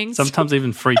stockings. Sometimes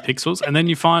even free Pixels. And then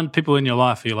you find people in your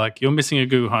life, you're like, you're missing a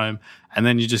Google Home, and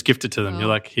then you just gift it to them. You're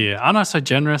like, here, aren't I so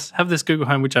generous? Have this Google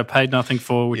Home, which I paid nothing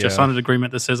for, which I signed an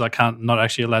agreement that says I can't, not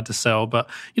actually allowed to sell. But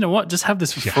you know what? Just have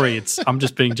this for free. I'm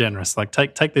just being generous. Like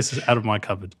take this out of my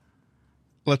cupboard.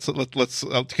 Let's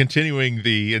continuing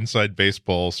the inside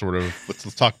baseball sort of.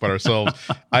 Let's talk about ourselves.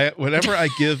 Whenever I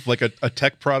give like a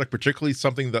tech product, particularly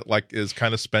something that like is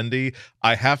kind of spendy,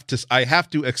 I have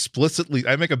to explicitly.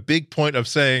 I make a big point of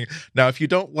saying, now if you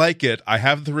don't like it, I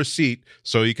have the receipt,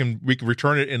 so we can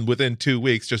return it within 2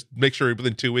 weeks. Just make sure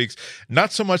within 2 weeks.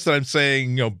 Not so much that I'm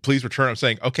saying please return. I'm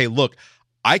saying okay, look.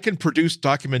 I can produce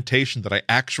documentation that I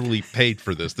actually paid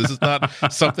for this. This is not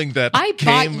something that I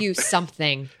bought you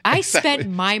something. I spent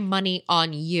my money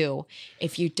on you.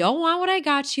 If you don't want what I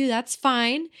got you, that's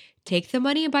fine. Take the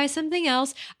money and buy something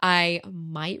else. I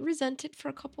might resent it for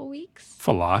a couple weeks.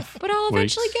 For life. But I'll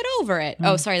eventually get over it.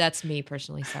 Oh, sorry, that's me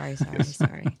personally. Sorry.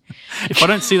 If I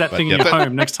don't see that thing in your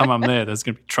home next time I'm there, there's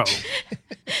going to be trouble.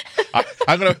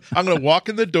 I'm gonna walk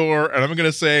in the door and I'm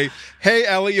gonna say, "Hey,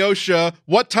 Alyosha,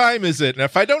 what time is it?" And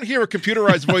if I don't hear a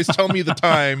computerized voice tell me the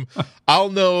time, I'll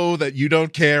know that you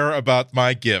don't care about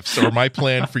my gifts or my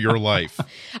plan for your life.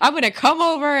 I'm gonna come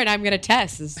over and I'm gonna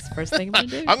test. This is the first thing I'm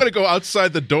gonna do. I'm gonna go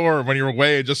outside the door when you're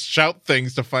away and just shout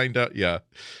things to find out. Yeah,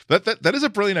 that is a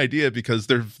brilliant idea because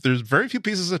there's very few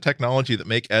pieces of technology that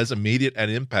make as immediate an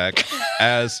impact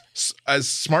as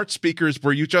smart speakers,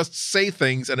 where you just say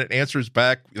things and it answers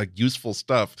back like useful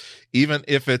stuff, even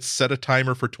if it's set a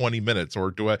timer for 20 minutes.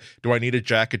 Or do I need a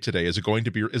jacket today? Is it going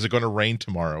to rain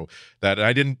tomorrow? That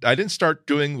I didn't start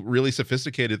doing really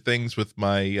sophisticated things with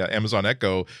my Amazon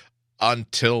Echo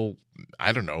until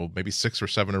I don't know, maybe 6 or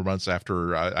 7 months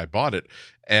after I bought it.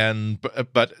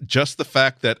 But just the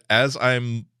fact that as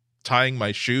I'm tying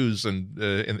my shoes and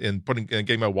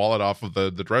getting my wallet off of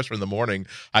the dresser in the morning,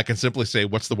 I can simply say,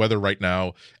 "What's the weather right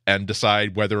now?" and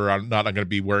decide whether or not I'm going to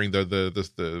be wearing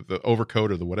the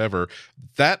overcoat or the whatever.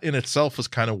 That in itself was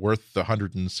kind of worth the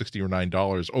 $160 or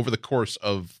 $109 over the course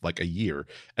of like a year.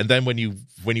 And then when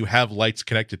you have lights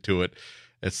connected to it,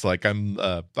 it's like I'm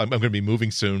going to be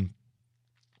moving soon.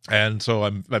 And so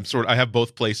I have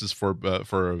both places for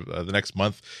the next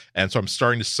month, and so I'm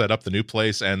starting to set up the new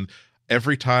place. And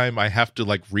every time I have to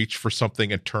like reach for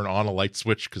something and turn on a light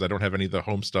switch because I don't have any of the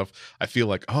home stuff, I feel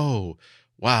like, oh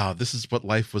wow, this is what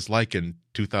life was like in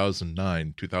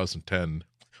 2009, 2010.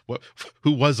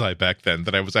 Who was I back then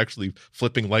that I was actually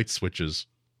flipping light switches?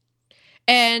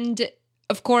 And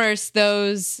of course,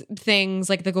 those things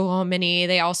like the Google Home Mini,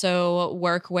 they also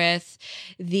work with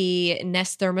the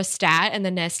Nest Thermostat and the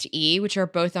Nest E, which are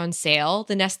both on sale.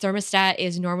 The Nest Thermostat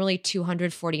is normally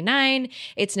 $249.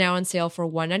 It's now on sale for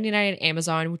 $199 at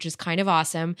Amazon, which is kind of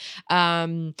awesome.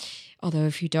 Although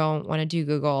if you don't want to do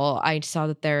Google, I saw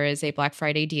that there is a Black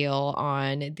Friday deal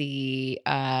on the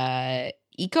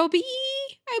Ecobee,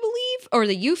 I believe, or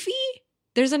the Eufy.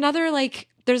 There's another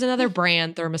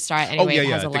brand thermostat anyway. It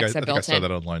has Alexa I think built I saw in.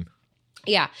 that online.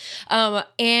 Yeah.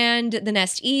 And the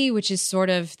Nest E, which is sort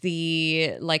of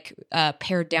the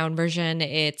pared down version,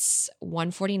 it's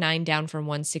 $149 down from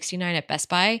 $169 at Best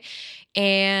Buy.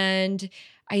 And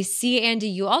I see, Andy,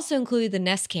 you also included the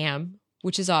Nest Cam,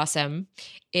 which is awesome.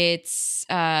 It's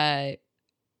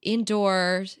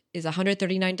indoor is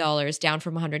 $139 down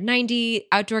from $190.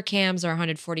 Outdoor cams are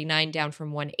 $149 down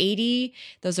from $180.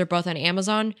 Those are both on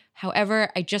Amazon.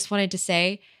 However, I just wanted to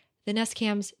say the Nest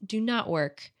Cams do not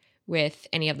work with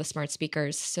any of the smart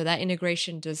speakers, so that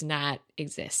integration does not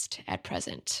exist at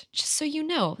present. Just so you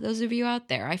know, those of you out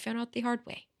there, I found out the hard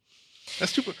way.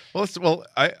 That's too well.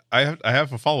 I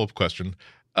have a follow-up question.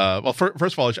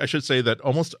 First of all, I should say that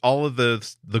almost all of the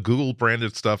Google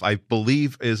branded stuff, I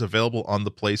believe, is available on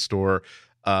the Play Store.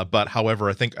 But however,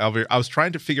 I think I was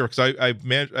trying to figure, because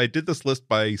I did this list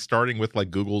by starting with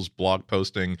like Google's blog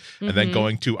posting and then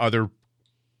going to other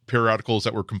periodicals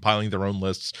that were compiling their own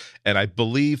lists. And I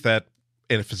believe that,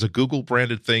 and if it's a Google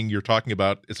branded thing you're talking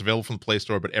about, it's available from the Play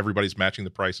Store, but everybody's matching the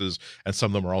prices, and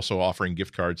some of them are also offering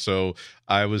gift cards. So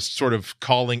I was sort of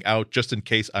calling out just in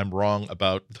case I'm wrong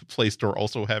about the Play Store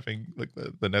also having like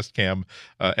the Nest Cam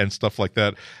and stuff like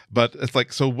that. But it's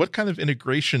like, so what kind of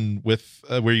integration with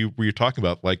where you're talking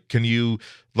about? Like, can you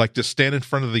like just stand in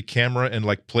front of the camera and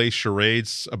like play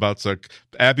charades about like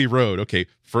Abbey Road? Okay,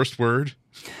 first word,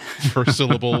 first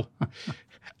syllable,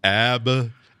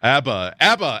 Abba.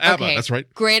 Okay. That's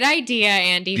right. Great idea,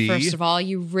 Andy. D. First of all,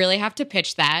 you really have to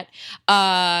pitch that.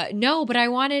 No, but I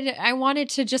wanted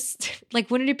to just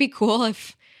like, wouldn't it be cool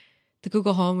if the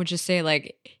Google Home would just say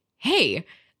like, hey,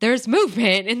 there's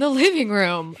movement in the living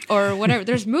room or whatever.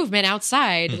 There's movement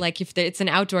outside. Like if it's an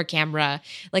outdoor camera,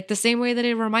 like the same way that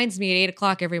it reminds me at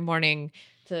 8:00 every morning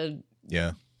to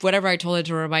whatever I told it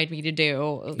to remind me to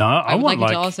do. No, I would want like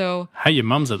it to also, hey, your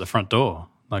mum's at the front door.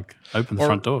 Like, open the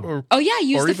front door.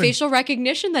 Use the facial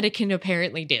recognition that it can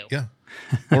apparently do. Yeah.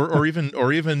 or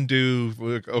even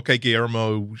do, okay,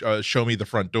 Guillermo, show me the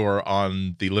front door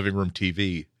on the living room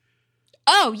TV.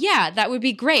 Oh, yeah, that would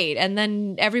be great. And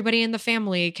then everybody in the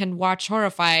family can watch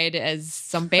horrified as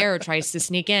some bear tries to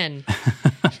sneak in.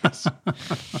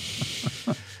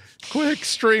 Quick,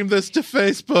 stream this to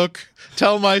Facebook.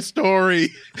 Tell my story.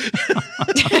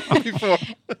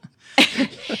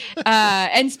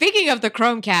 And speaking of the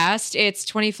Chromecast, it's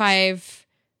 $25.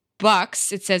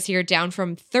 It says here down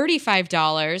from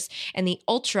 $35, and the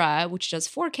Ultra, which does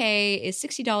 4K, is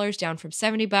 $60 down from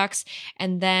 $70.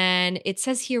 And then it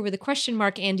says here with a question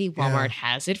mark, Andy, Walmart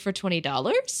has it for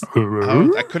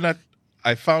 $20. I could not.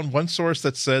 I found one source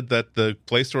that said that the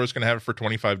Play Store is going to have it for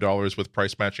 $25 with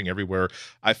price matching everywhere.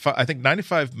 I think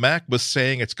 95 Mac was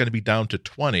saying it's going to be down to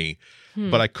 $20.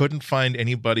 But I couldn't find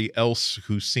anybody else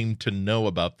who seemed to know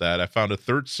about that. I found a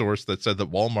third source that said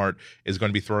that Walmart is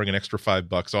going to be throwing an extra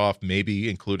 $5 off, maybe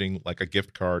including like a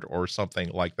gift card or something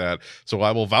like that. So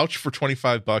I will vouch for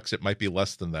 $25. It might be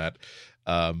less than that.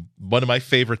 One of my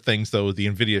favorite things, though, the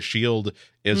NVIDIA Shield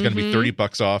is going to be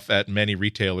 $30 off at many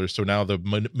retailers. So now the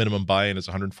minimum buy-in is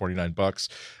 $149.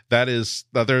 That is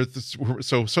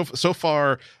so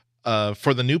far.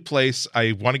 For the new place,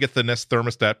 I want to get the Nest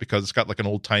thermostat because it's got like an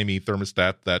old-timey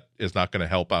thermostat that is not going to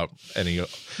help out any.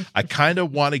 I kind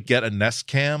of want to get a Nest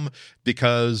Cam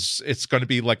because it's going to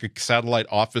be like a satellite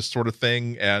office sort of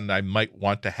thing, and I might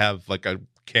want to have like a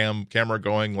camera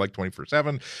going like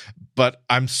 24/7. But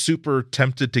I'm super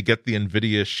tempted to get the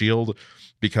NVIDIA Shield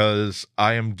because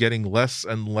I am getting less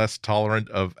and less tolerant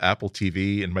of Apple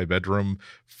TV in my bedroom,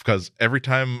 because every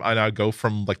time I now go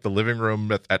from like the living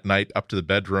room at night up to the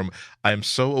bedroom, I am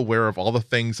so aware of all the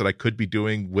things that I could be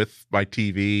doing with my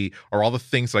TV, or all the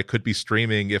things that I could be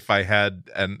streaming if I had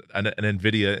an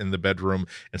NVIDIA in the bedroom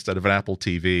instead of an Apple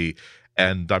TV.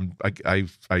 And I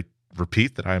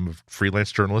repeat that I'm a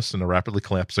freelance journalist in a rapidly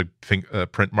collapsing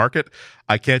print market.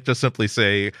 I can't just simply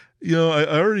say, I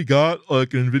already got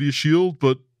like an NVIDIA Shield,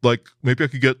 but like maybe I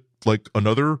could get like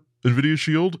another NVIDIA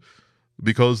Shield,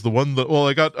 because the one that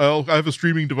I have a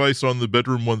streaming device on the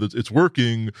bedroom one that's it's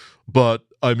working, but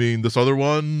I mean this other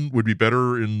one would be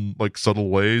better in like subtle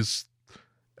ways.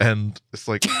 And it's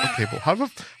like, okay, well, how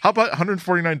about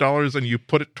 $149 and you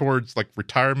put it towards like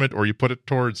retirement, or you put it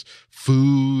towards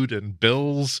food and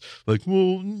bills? Like,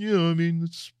 well, yeah, I mean,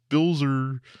 bills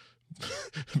are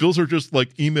just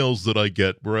like emails that I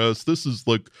get, whereas this is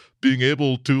like being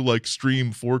able to like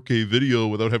stream 4K video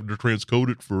without having to transcode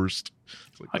it first.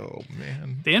 It's like, oh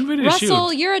man. The NVIDIA Russell,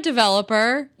 Shield. you're a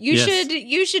developer. Yes.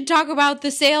 You should talk about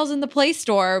the sales in the Play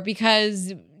Store,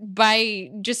 because by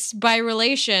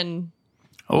relation,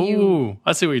 Oh,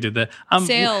 I see what you did there.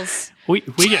 sales. We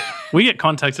get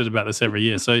contacted about this every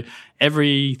year. So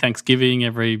every Thanksgiving,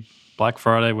 every Black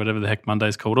Friday, whatever the heck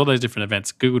Monday's called, all those different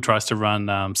events, Google tries to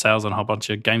run sales on a whole bunch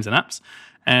of games and apps.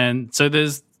 And so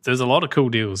there's a lot of cool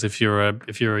deals if you're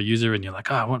a user and you're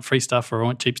like, oh, I want free stuff or I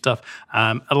want cheap stuff.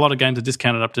 A lot of games are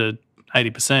discounted up to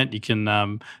 80%. You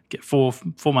can get four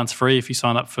months free if you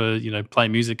sign up for, Play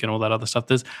Music and all that other stuff.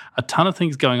 There's a ton of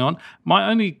things going on. My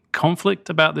only conflict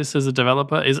about this as a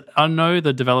developer is I know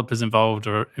the developers involved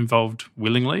are involved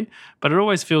willingly, but it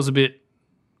always feels a bit,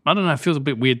 I don't know, it feels a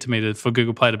bit weird to me for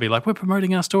Google Play to be like, we're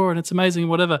promoting our store and it's amazing,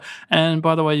 whatever. And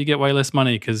by the way, you get way less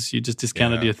money because you just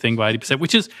discounted your thing by 80%,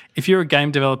 which is, if you're a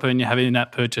game developer and you have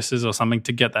in-app purchases or something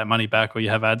to get that money back, or you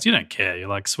have ads, you don't care. You're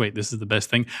like, sweet, this is the best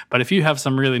thing. But if you have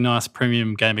some really nice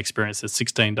premium game experience at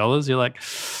 $16, you're like,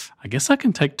 I guess I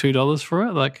can take $2 for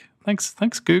it. Like, thanks,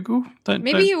 Google.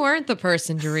 Maybe you weren't the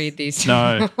person to read these.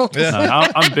 No,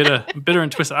 I'm bitter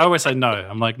and twisted. I always say no.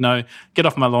 I'm like, no, get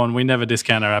off my lawn. We never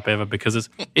discount our app ever because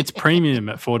it's premium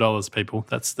at $4. People,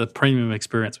 that's the premium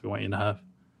experience we want you to have.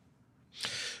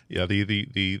 Yeah,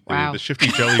 the Shifty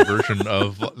Jelly version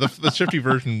of the Shifty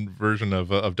version of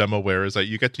DemoWare is that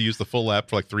you get to use the full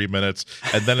app for like 3 minutes,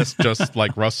 and then it's just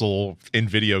like Russell in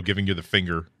video giving you the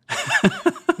finger.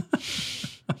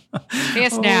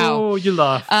 Yes, now. Oh, you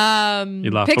laugh.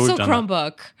 Pixel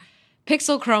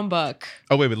Chromebook.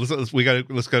 Oh wait,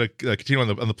 let's gotta continue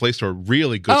on the Play Store.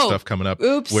 Really good stuff coming up.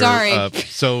 Oops, sorry.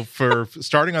 So for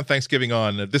starting on Thanksgiving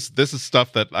on, this is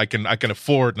stuff that I can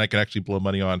afford and I can actually blow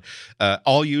money on.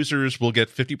 All users will get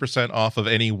 50% off of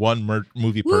any one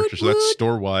movie purchase. So that's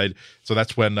store wide. So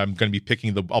that's when I'm going to be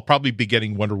picking I'll probably be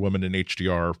getting Wonder Woman in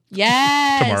HDR.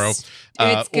 Yes.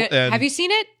 Tomorrow. It's good. Have you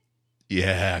seen it?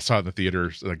 Yeah, I saw it in the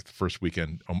theaters like the first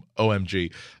weekend.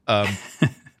 OMG.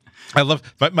 I love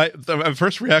my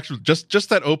first reaction, just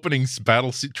that opening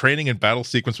training and battle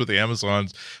sequence with the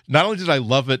Amazons. Not only did I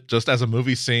love it just as a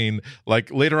movie scene,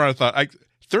 like later on I thought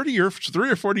 30 or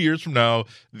 40 years from now,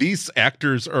 these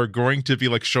actors are going to be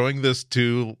like showing this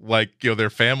to like, their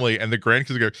family, and the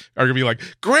grandkids are going to be like,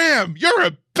 Graham, you're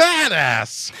a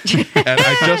badass. And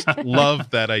I just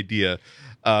love that idea.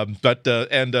 But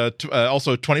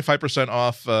also 25%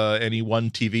 off any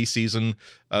one TV season.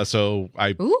 So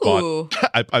I bought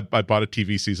a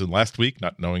TV season last week,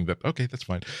 not knowing that. Okay, that's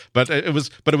fine. But it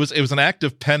was an act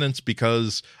of penance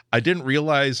because I didn't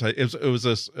realize it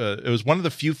was one of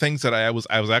the few things that I was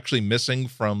actually missing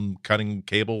from cutting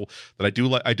cable that I do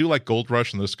like. I do like Gold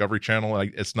Rush and the Discovery Channel.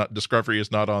 Discovery is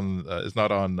not on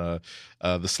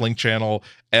the Sling Channel,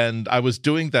 and I was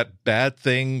doing that bad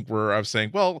thing where I was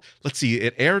saying, well, let's see,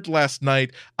 it aired last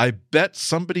night. I bet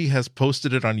somebody has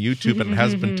posted it on YouTube and it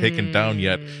hasn't been taken down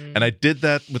yet. And I did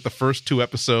that with the first 2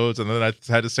 episodes, and then I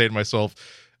had to say to myself,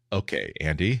 okay,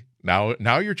 Andy, now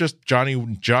you're just Johnny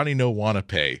no wanna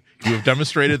pay. You have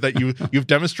demonstrated that you've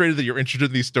demonstrated that you're interested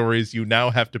in these stories. You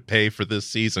now have to pay for this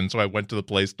season. So I went to the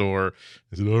Play Store.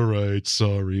 I said, all right,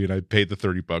 sorry, and I paid the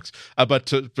 $30.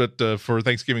 But for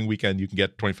Thanksgiving weekend, you can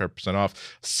get 25%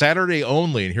 off. Saturday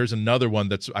only, and here's another one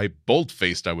that's I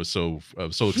bold-faced. I was so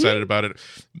excited about it.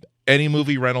 Any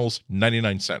movie rentals,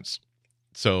 99 cents.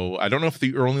 So I don't know if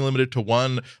you're only limited to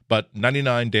one, but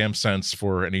 99 damn cents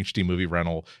for an HD movie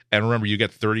rental. And remember, you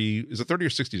get 30. Is it 30 or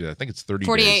 60 days? I think it's 30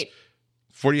 48. days.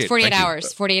 48. 48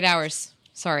 hours. 48 hours.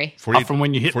 Sorry. 48, from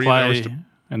when you hit play.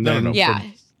 And then no. Yeah.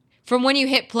 From when you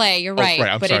hit play, you're right. Right.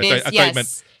 I'm but sorry. it is, I thought you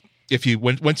meant if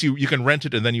once you can rent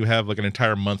it and then you have like an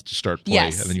entire month to start play,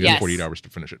 and then you have 48 hours to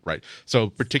finish it. Right. So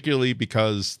particularly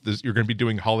because you're going to be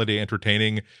doing holiday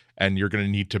entertaining and you're going to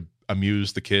need to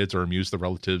amuse the kids or amuse the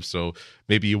relatives. So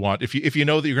maybe you want, if you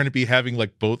know that you're going to be having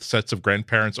like both sets of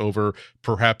grandparents over,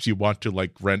 perhaps you want to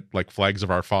like rent like Flags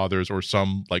of Our Fathers or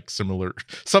some like similar,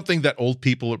 something that old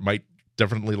people might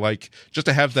definitely like, just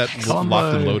to have that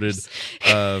locked and loaded.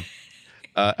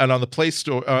 And on the Play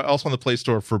Store, also on the Play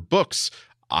Store for books,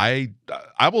 I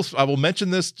will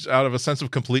mention this out of a sense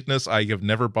of completeness. I have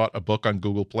never bought a book on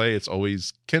Google Play. It's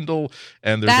always Kindle,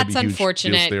 and that's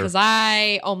unfortunate because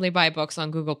I only buy books on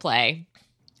Google Play.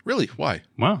 Really? Why?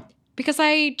 Wow. Because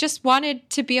I just wanted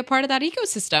to be a part of that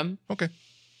ecosystem. Okay.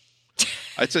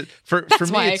 I'd say for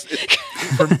me,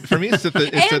 for me, it's that the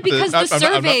it's And that because the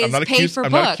surveys pay for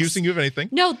I'm books. not accusing you of anything.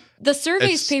 No, the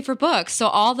surveys pay for books. So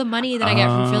all the money that I get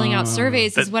from filling out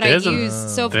surveys is what I use.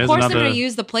 So of course I'm going to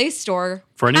use the Play Store.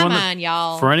 Come on,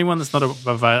 y'all. For anyone that's not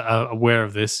aware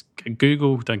of this,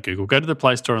 go to the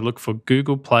Play Store and look for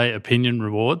Google Play Opinion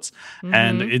Rewards.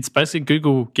 And it's basically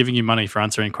Google giving you money for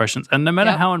answering questions. And no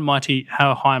matter how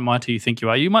high and mighty you think you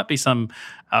are, you might be some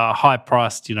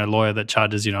high-priced, lawyer that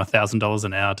charges, $1,000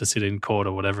 an hour to sit in court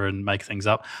or whatever and make things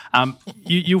up.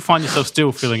 You'll find yourself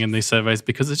still filling in these surveys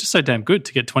because it's just so damn good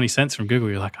to get 20 cents from Google.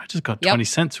 You're like, I just got 20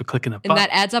 cents for clicking a button. And that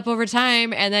adds up over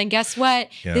time. And then guess what?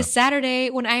 Yeah. This Saturday,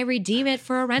 when I redeem it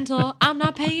for a rental, I'm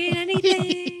not paying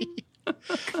anything.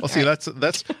 Well, see,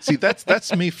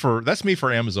 that's me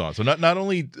for Amazon. So not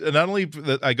only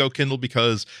that I go Kindle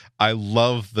because I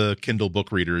love the Kindle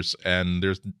book readers, and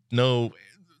there's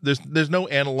no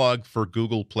analog for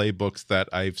Google Play books that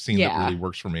I've seen that really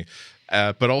works for me.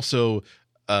 But also,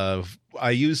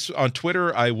 I use on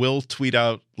Twitter. I will tweet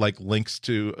out like links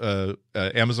to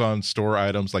Amazon store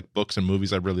items like books and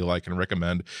movies I really like and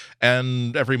recommend.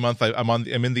 And every month I'm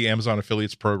in the Amazon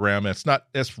affiliates program.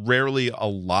 It's rarely a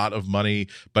lot of money,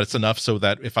 but it's enough so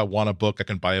that if I want a book, I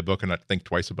can buy a book and not think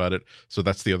twice about it. So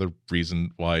that's the other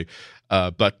reason why.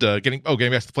 Getting back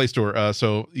to the Play Store.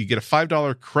 So you get a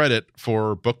 $5 credit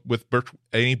for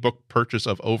any book purchase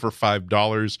of over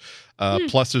 $5.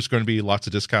 Plus, there's going to be lots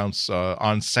of discounts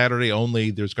on Saturday only.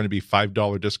 There's going to be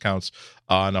 $5 discounts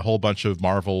on a whole bunch of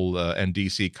Marvel and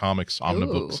DC Comics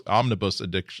omnibus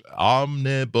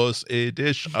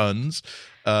editions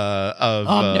of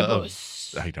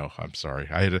Omnibus. I know. I'm sorry.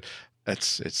 I had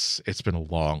it's been a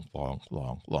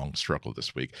long struggle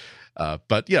this week.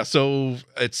 But yeah, so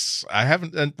I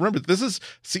haven't, and remember, this is,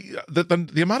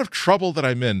 the amount of trouble that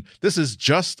I'm in, this is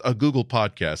just a Google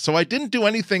podcast. So I didn't do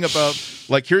anything about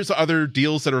like, here's other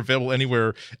deals that are available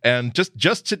anywhere. And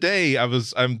just today I'll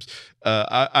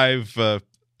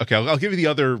give you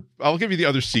the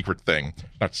other secret thing,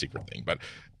 not secret thing, but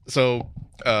so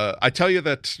I tell you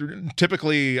that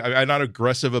typically I'm not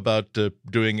aggressive about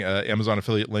doing Amazon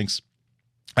affiliate links.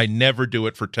 I never do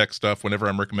it for tech stuff whenever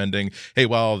I'm recommending, hey,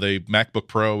 well, the MacBook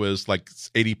Pro is like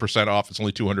 80% off. It's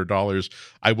only $200.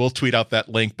 I will tweet out that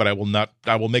link, but I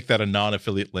will make that a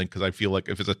non-affiliate link because I feel like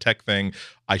if it's a tech thing,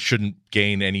 I shouldn't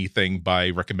gain anything by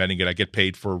recommending it. I get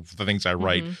paid for the things I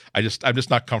write. I'm just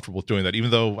not comfortable with doing that. Even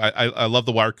though I love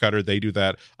the Wirecutter, they do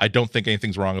that. I don't think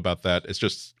anything's wrong about that. It's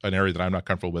just an area that I'm not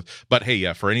comfortable with. But hey,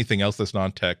 yeah, for anything else that's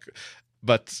non-tech.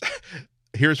 But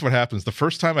here's what happens. The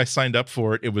first time I signed up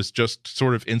for it, it was just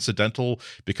sort of incidental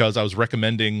because I was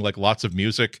recommending like lots of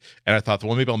music. And I thought,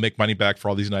 well, maybe I'll make money back for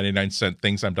all these 99-cent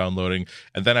things I'm downloading.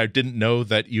 And then I didn't know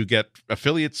that you get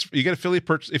affiliates. You get affiliate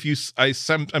purchase.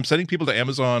 I'm sending people to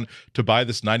Amazon to buy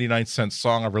this 99-cent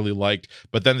song I really liked.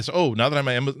 But then now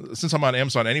that since I'm on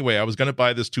Amazon anyway, I was going to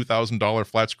buy this $2,000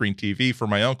 flat screen TV for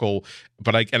my uncle.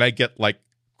 But I get like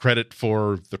credit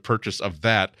for the purchase of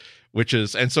that.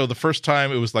 And so the first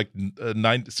time it was like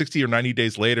 60 or 90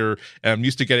 days later, and I'm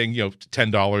used to getting, $10,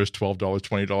 $12,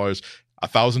 $20,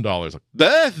 $1,000.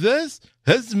 Like,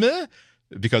 that's me,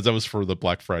 because that was for the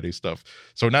Black Friday stuff.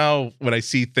 So now when I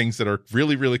see things that are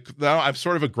really, really, now I'm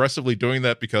sort of aggressively doing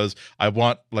that because I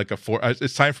want like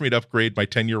it's time for me to upgrade my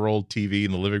 10-year-old TV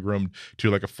in the living room to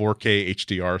like a 4K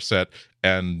HDR set.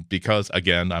 And because,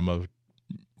 again, I'm a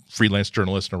freelance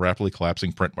journalist in a rapidly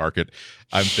collapsing print market,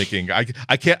 I'm thinking I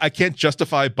can't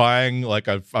justify buying like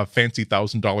a fancy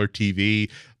 $1,000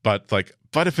 TV, but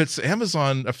if it's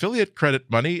Amazon affiliate credit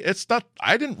money, it's not,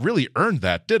 I didn't really earn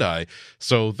that, did I?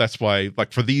 So that's why,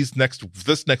 like, for this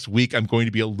next week, I'm going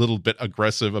to be a little bit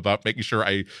aggressive about making sure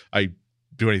I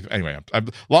do anything. Anyway, I'm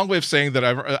long way of saying that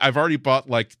I've already bought,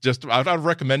 like, just out of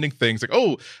recommending things like,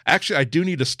 oh, actually I do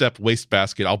need a step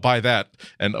wastebasket, I'll buy that.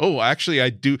 And oh, actually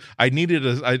I needed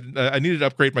to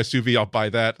upgrade my sous vide, I'll buy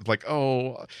that. Like,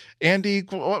 oh, Andy,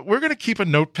 we're gonna keep a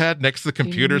notepad next to the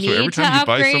computer, so every time you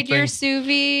buy something, upgrade your sous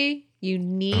vide. You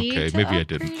need okay, to maybe I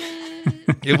didn't.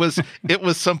 It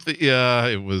was something. Yeah,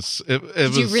 it was.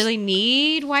 Did you really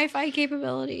need Wi-Fi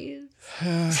capabilities?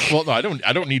 Well, no, I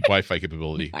don't need Wi-Fi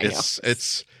capability.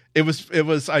 It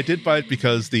was. I did buy it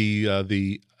because the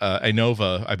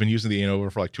Anova. I've been using the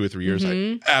Anova for like 2 or 3 years.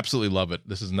 I absolutely love it.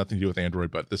 This has nothing to do with Android,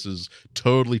 but this has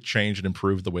totally changed and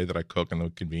improved the way that I cook and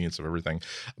the convenience of everything.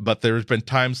 But there's been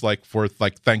times like for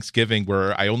like Thanksgiving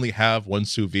where I only have one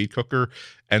sous vide cooker.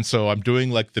 And so I'm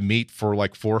doing like the meat for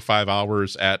like 4 or 5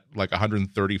 hours at like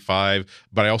 135.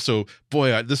 But I also,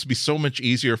 this would be so much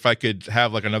easier if I could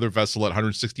have like another vessel at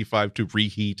 165 to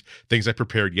reheat things I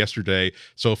prepared yesterday.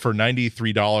 So for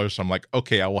 $93, I'm like,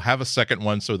 okay, I will have a second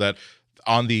one so that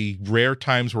on the rare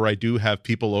times where I do have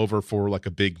people over for like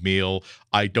a big meal,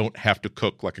 I don't have to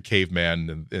cook like a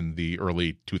caveman in the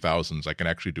early 2000s. I can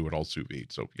actually do it all sous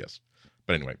vide. So yes,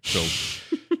 but anyway, so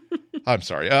I'm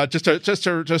sorry. Just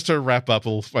to wrap up,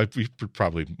 we should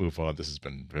probably move on. This has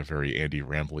been a very Andy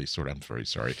Rambly sort of. I'm very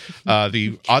sorry.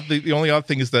 The only odd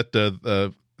thing is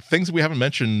that things we haven't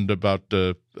mentioned about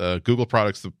Google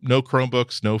products, no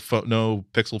Chromebooks, no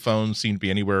Pixel phones seem to be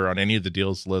anywhere on any of the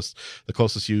deals list. The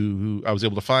closest I was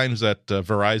able to find is that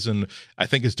Verizon, I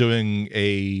think, is doing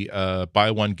a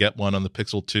buy one, get one on the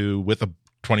Pixel 2 with a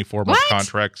 24-month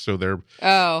contract. So they're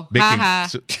making,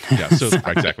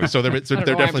 exactly. So they're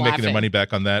definitely making their money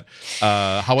back on that.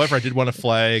 However, I did want to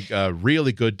flag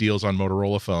really good deals on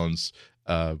Motorola phones.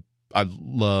 I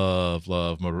love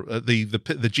Motorola. The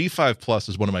G5 Plus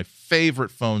is one of my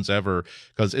favorite phones ever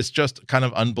because it's just kind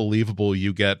of unbelievable.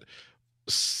 You get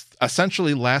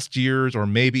essentially last year's or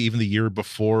maybe even the year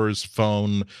before's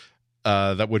phone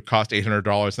that would cost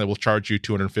 $800, and they will charge you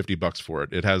 $250 for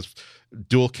it. It has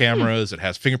dual cameras, it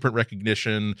has fingerprint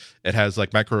recognition, it has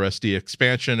like micro SD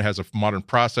expansion, it has a modern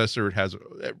processor, it has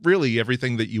really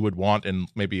everything that you would want in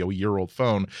maybe a year-old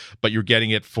phone, but you're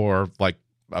getting it for like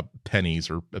pennies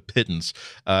or a pittance.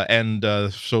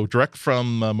 So direct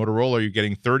from Motorola, you're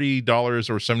getting $30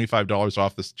 or $75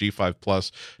 off this G5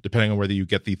 Plus, depending on whether you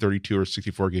get the 32 or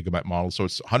 64 gigabyte model. So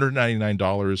it's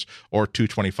 $199 or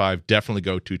 $225. Definitely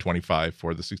go $225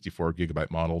 for the 64 gigabyte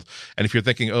model. And if you're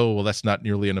thinking, oh, well, that's not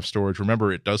nearly enough storage,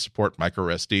 remember it does support micro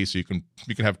SD, so you can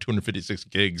have 256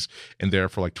 gigs in there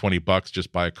for like $20.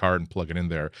 Just buy a card and plug it in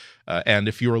there. And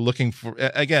if you are looking for,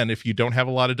 again, if you don't have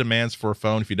a lot of demands for a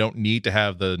phone, if you don't need to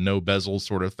have the no bezel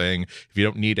sort of thing, if you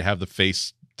don't need to have the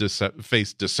face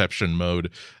deception mode,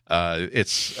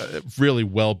 it's really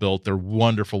well built. They're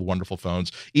wonderful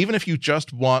phones. Even if you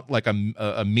just want like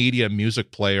a media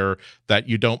music player that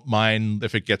you don't mind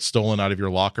if it gets stolen out of your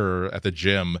locker at the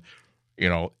gym,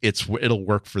 it'll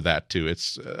work for that too.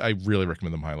 I really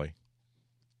recommend them highly.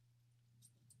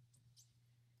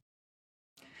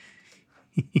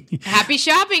 Happy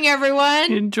shopping,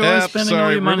 everyone. Enjoy spending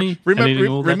all your money.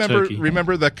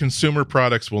 Remember that consumer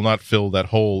products will not fill that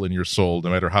hole in your soul, no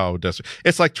matter how desperate.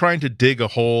 It's like trying to dig a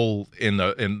hole in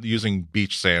using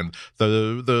beach sand.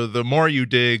 The more you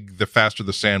dig, the faster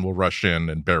the sand will rush in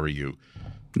and bury you.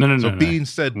 No. Be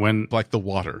instead like the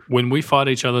water. When we fight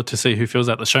each other to see who fills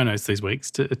out the show notes these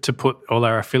weeks, to put all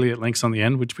our affiliate links on the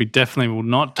end, which we definitely will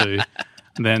not do.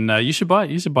 Then you should buy it.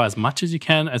 You should buy as much as you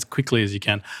can, as quickly as you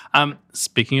can.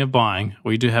 Speaking of buying,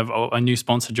 we do have a new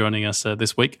sponsor joining us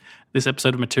this week. This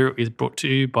episode of Material is brought to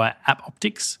you by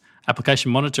AppOptics.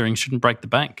 Application monitoring shouldn't break the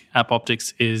bank.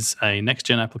 AppOptics is a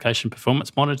next-gen application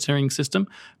performance monitoring system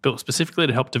built specifically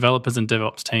to help developers and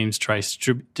DevOps teams trace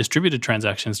distributed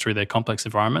transactions through their complex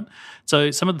environment.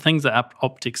 So some of the things that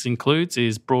AppOptics includes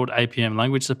is broad APM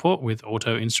language support with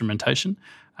auto-instrumentation,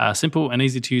 simple and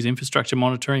easy-to-use infrastructure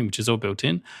monitoring, which is all built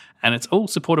in, and it's all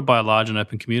supported by a large and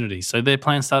open community. So their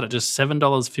plans start at just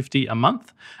 $7.50 a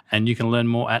month, and you can learn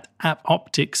more at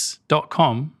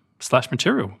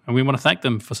appoptics.com/material. And we want to thank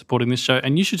them for supporting this show,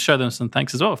 and you should show them some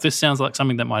thanks as well. If this sounds like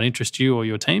something that might interest you or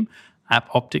your team,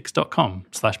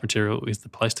 appoptics.com/material is the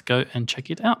place to go and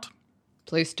check it out.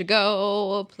 Place to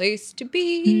go, place to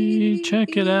be.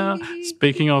 Check it out.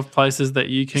 Speaking of places that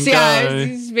you can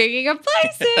go. Speaking of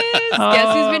places,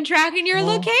 guess who's been tracking your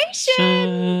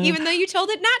location, even though you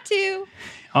told it not to?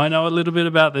 I know a little bit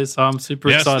about this, so I'm super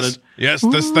excited.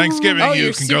 This Thanksgiving,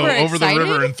 you can go over the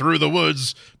river and through the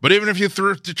woods. But even if you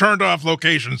turned off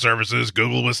location services,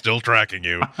 Google was still tracking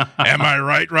you. Am I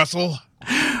right, Russell?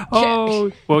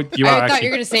 Oh, well, you are. I thought you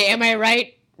were going to say, am I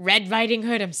right? Red Riding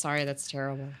Hood? I'm sorry, that's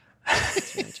terrible.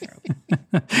 It's really terrible.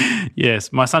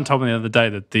 Yes, my son told me the other day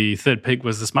that the third pig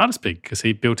was the smartest pig because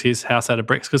he built his house out of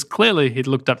bricks, because clearly he'd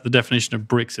looked up the definition of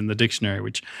bricks in the dictionary,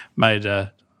 which made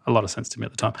a lot of sense to me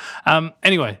at the time.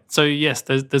 Anyway, so yes,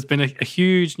 there's been a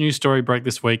huge news story break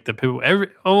this week that people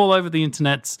all over the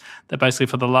internets, that basically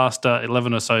for the last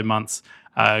 11 or so months,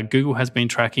 Google has been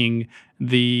tracking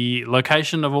the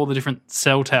location of all the different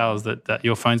cell towers that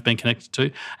your phone's been connected to.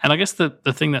 And I guess the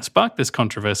thing that sparked this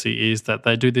controversy is that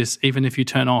they do this even if you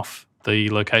turn off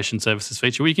the location services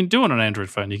feature. Well, you can do it on an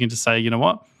Android phone. You can just say, you know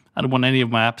what? I don't want any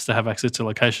of my apps to have access to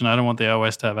location. I don't want the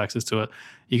OS to have access to it.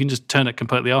 You can just turn it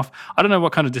completely off. I don't know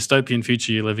what kind of dystopian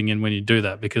future you're living in when you do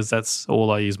that, because that's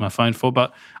all I use my phone for.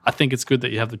 But I think it's good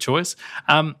that you have the choice.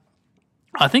 I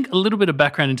think a little bit of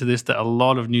background into this that a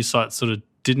lot of news sites sort of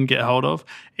didn't get hold of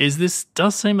is this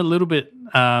does seem a little bit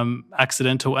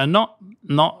accidental, and not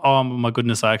not, oh my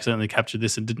goodness, I accidentally captured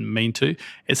this and didn't mean to.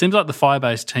 It seems like the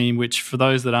Firebase team, which for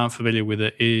those that aren't familiar with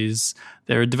it, is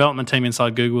they're a development team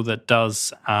inside Google that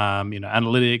does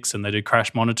analytics, and they do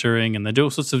crash monitoring, and they do all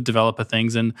sorts of developer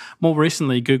things. And more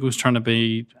recently, Google's trying to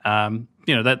be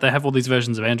they have all these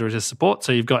versions of Android to support.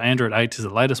 So you've got Android 8 is the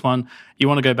latest one. You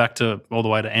want to go back to all the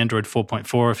way to Android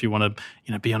 4.4 if you want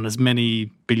to be on as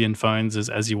many billion phones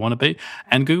as you want to be.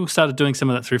 And Google started doing some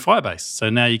of that through Firebase. So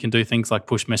now you can do things like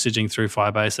push messaging through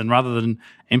Firebase. And rather than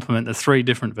implement the 3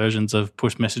 different versions of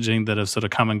push messaging that have sort of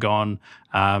come and gone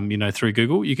through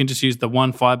Google, you can just use the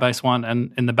one Firebase one,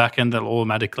 and in the back end they'll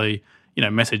automatically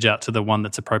message out to the one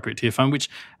that's appropriate to your phone, which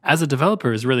as a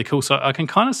developer is really cool. So I can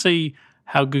kind of see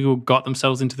how Google got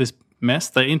themselves into this mess.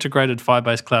 They integrated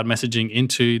Firebase Cloud Messaging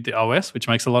into the OS, which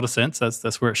makes a lot of sense.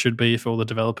 That's where it should be if all the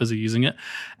developers are using it.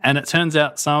 And it turns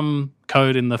out some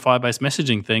code in the Firebase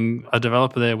messaging thing, a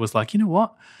developer there was like, you know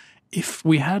what? If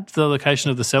we had the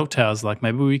location of the cell towers, like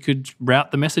maybe we could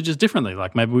route the messages differently.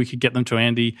 Like maybe we could get them to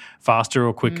Andy faster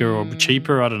or quicker or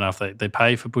cheaper. I don't know if they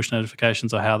pay for push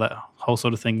notifications or how that whole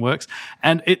sort of thing works.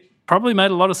 And it probably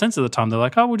made a lot of sense at the time. They're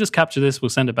like, oh, we'll just capture this, we'll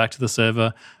send it back to the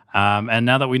server. And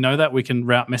now that we know that, we can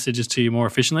route messages to you more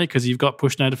efficiently because you've got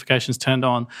push notifications turned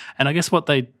on. And I guess what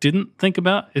they didn't think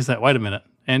about is that, wait a minute,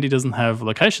 Andy doesn't have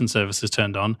location services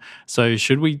turned on. So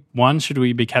should we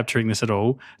be capturing this at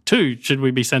all? 2, should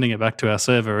we be sending it back to our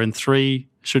server? And 3,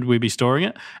 should we be storing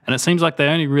it? And it seems like they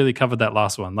only really covered that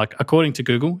last one. Like according to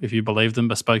Google, if you believe them,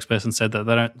 a spokesperson said that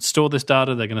they don't store this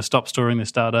data. They're going to stop storing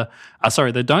this data.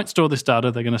 They don't store this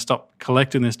data. They're going to stop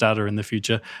collecting this data in the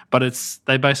future. But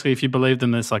they basically, if you believe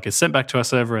them, it's like it's sent back to our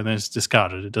server and then it's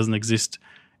discarded. It doesn't exist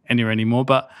anywhere anymore.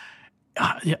 But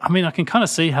I can kind of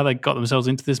see how they got themselves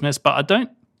into this mess, but I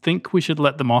don't think we should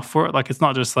let them off for it. Like, it's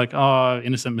not just like, oh,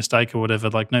 innocent mistake or whatever,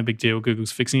 like no big deal,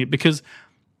 Google's fixing it. Because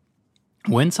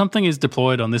when something is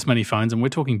deployed on this many phones, and we're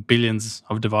talking billions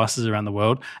of devices around the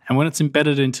world, and when it's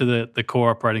embedded into the core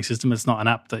operating system, it's not an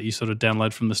app that you sort of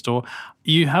download from the store,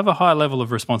 you have a high level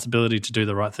of responsibility to do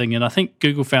the right thing. And I think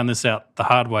Google found this out the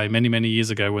hard way many, many years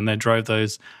ago when they drove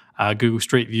those Google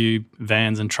Street View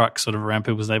vans and trucks sort of around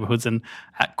people's neighborhoods and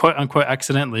quote unquote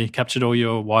accidentally captured all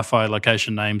your Wi-Fi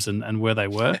location names and where they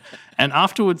were. And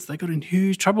afterwards they got in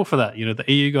huge trouble for that. The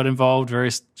EU got involved,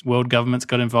 various world governments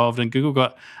got involved, and Google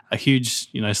got a huge,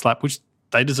 slap, which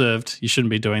they deserved. You shouldn't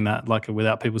be doing that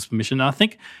without people's permission. And I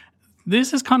think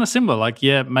this is kind of similar. Like,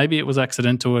 yeah, maybe it was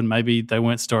accidental and maybe they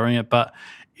weren't storing it, but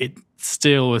it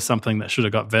still was something that should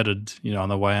have got vetted, on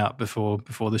the way out before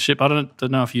the ship. I don't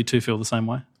know if you two feel the same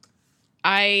way.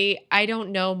 I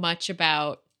don't know much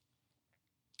about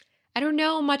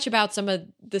some of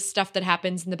the stuff that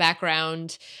happens in the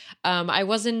background. I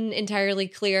wasn't entirely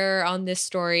clear on this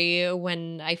story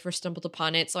when I first stumbled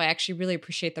upon it, so I actually really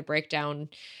appreciate the breakdown,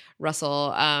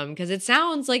 Russell, because it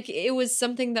sounds like it was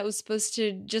something that was supposed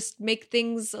to just make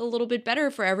things a little bit better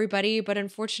for everybody, but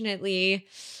unfortunately,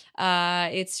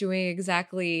 it's doing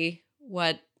exactly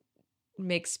what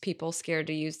makes people scared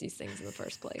to use these things in the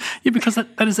first place. Yeah, because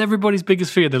that is everybody's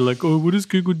biggest fear. They're like, oh, what does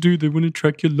Google do? They want to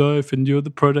track your life and you're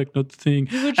the product, not the thing.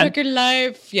 They want to track your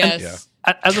life, yes.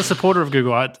 As a supporter of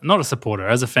Google, not a supporter,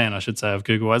 as a fan, I should say, of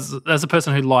Google, as a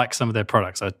person who likes some of their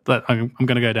products, I'm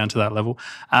going to go down to that level.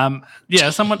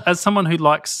 As someone who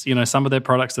likes, some of their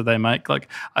products that they make, like,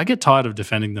 I get tired of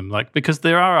defending them, like, because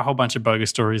there are a whole bunch of bogus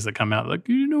stories that come out, like,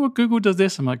 you know what, Google does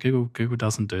this. I'm like, Google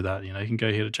doesn't do that. You can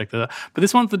go here to check that out. But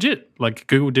this one's legit. Like,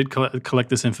 Google did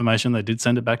collect this information. They did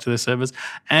send it back to their servers.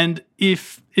 And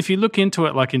if you look into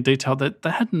it, like, in detail, they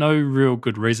had no real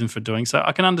good reason for doing so.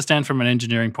 I can understand from an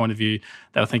engineering point of view,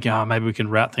 they were thinking, oh, maybe we can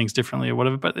route things differently or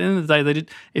whatever. But at the end of the day, they did.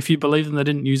 If you believe them, they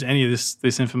didn't use any of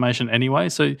this information anyway.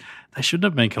 So they shouldn't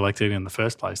have been collecting it in the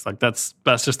first place. Like, that's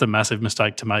just a massive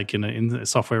mistake to make in a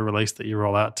software release that you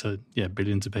roll out to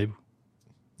billions of people.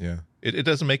 Yeah. It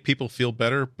doesn't make people feel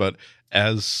better, but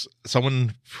as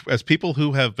people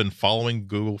who have been following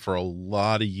Google for a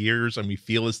lot of years, and we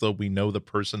feel as though we know the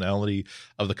personality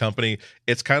of the company,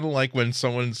 it's kind of like when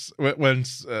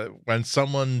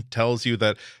someone tells you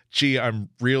that, gee, I'm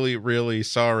really, really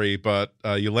sorry, but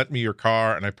you lent me your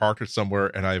car and I parked it somewhere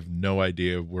and I have no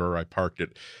idea where I parked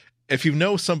it. If you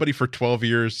know somebody for 12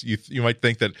 years, you might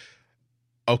think that,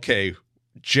 okay,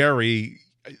 Jerry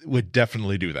would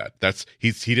definitely do that.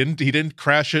 He didn't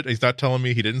crash it. He's not telling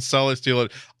me he didn't sell it, steal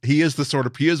it. He is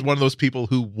one of those people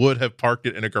who would have parked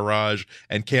it in a garage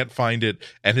and can't find it,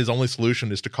 and his only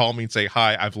solution is to call me and say,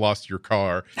 "Hi, I've lost your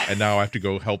car," and now I have to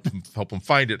go help him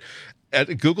find it.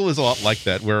 Google is a lot like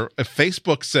that, where if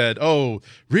Facebook said, "Oh,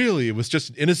 really? It was just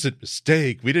an innocent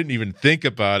mistake. We didn't even think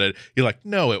about it." You're like,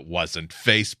 "No, it wasn't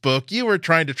Facebook. You were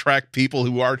trying to track people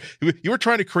you were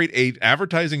trying to create a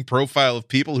advertising profile of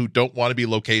people who don't want to be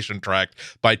location tracked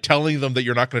by telling them that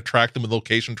you're not going to track them with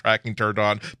location tracking turned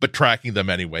on, but tracking them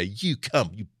anyway. You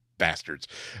bastards."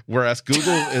 Whereas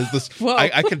Google is this.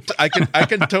 I can.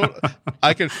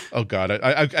 Oh God,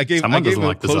 I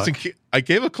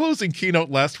gave a closing keynote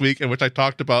last week in which I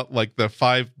talked about like the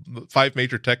five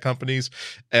major tech companies,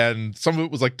 and some of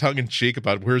it was like tongue in cheek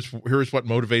about here's what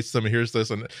motivates them, and here's this,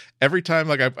 and every time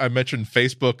like I mentioned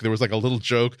Facebook, there was like a little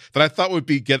joke that I thought would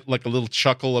get like a little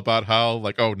chuckle about how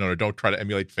like, oh no, don't try to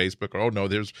emulate Facebook, or oh no,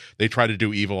 they try to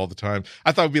do evil all the time.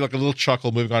 I thought it would be like a little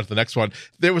chuckle moving on to the next one.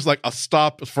 There was like a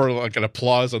stop for like an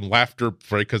applause and laughter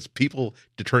because people,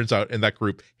 it turns out, in that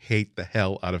group hate the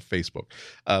hell out of Facebook.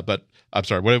 But I'm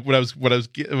sorry. What I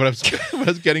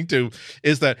was getting to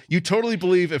is that you totally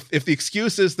believe if the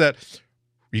excuse is that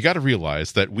you got to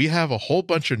realize that we have a whole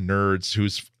bunch of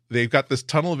nerds they've got this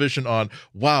tunnel vision on,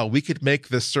 wow, we could make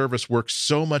this service work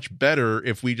so much better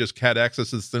if we just had access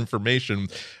to this information.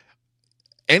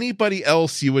 Anybody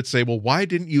else, you would say, well, why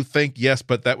didn't you think yes,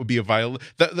 but that would be a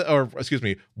or excuse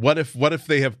me, what if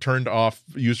they have turned off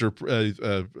user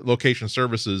location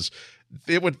services?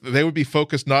 They would be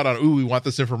focused not on, ooh, we want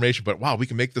this information, but wow, we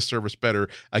can make this service better.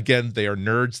 Again, they are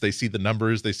nerds. They see the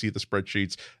numbers. They see the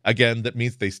spreadsheets. Again, that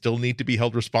means they still need to be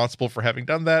held responsible for having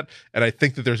done that. And I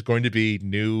think that there's going to be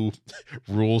new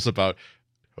rules about,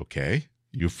 okay,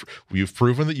 you've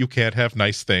proven that you can't have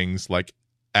nice things like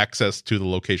access to the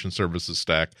location services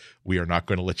stack. We are not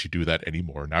going to let you do that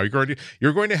anymore. Now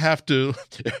you're going to have to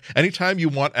anytime you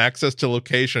want access to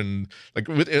location, like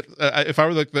with it, if I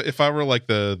were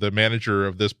the manager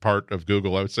of this part of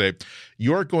Google, I would say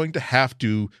you're going to have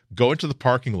to go into the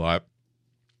parking lot,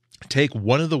 take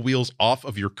one of the wheels off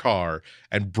of your car,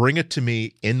 and bring it to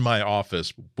me in my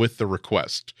office with the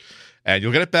request. And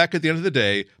you'll get it back at the end of the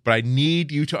day, but I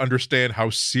need you to understand how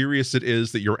serious it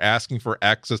is that you're asking for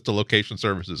access to location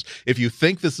services. If you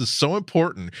think this is so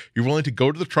important, you're willing to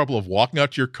go to the trouble of walking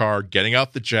out to your car, getting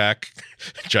out the jack,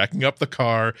 jacking up the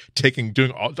car,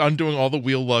 undoing all the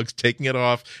wheel lugs, taking it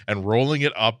off, and rolling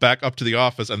it back up to the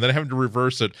office, and then having to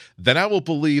reverse it, then I will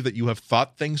believe that you have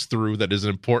thought things through, that is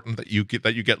important that you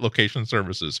get location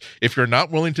services. If you're not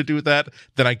willing to do that,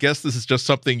 then I guess this is just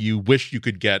something you wish you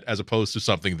could get as opposed to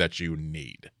something that you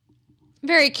need.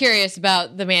 Very curious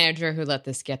about the manager who let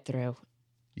this get through.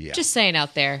 Yeah. Just saying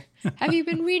out there. Have you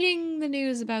been reading the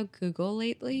news about Google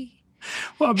lately?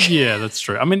 Well, yeah, that's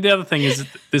true. I mean, the other thing is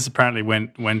this apparently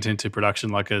went into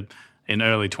production in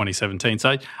early 2017.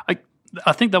 So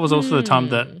I think that was also the time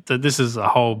that this is a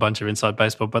whole bunch of inside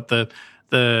baseball, but the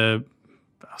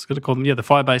I was going to call them, the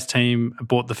Firebase team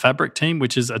bought the Fabric team,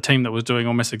 which is a team that was doing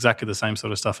almost exactly the same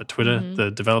sort of stuff at Twitter, the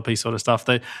developer sort of stuff.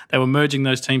 They were merging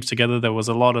those teams together. There was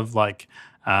a lot of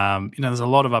there's a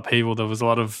lot of upheaval. There was a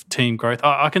lot of team growth.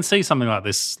 I can see something like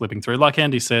this slipping through. Like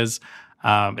Andy says,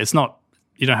 it's not,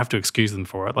 you don't have to excuse them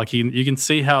for it. Like you can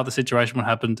see how the situation would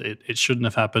happen. It shouldn't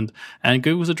have happened, and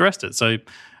Google's addressed it. So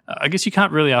I guess you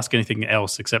can't really ask anything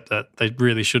else except that they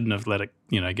really shouldn't have let it,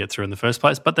 get through in the first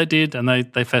place. But they did, and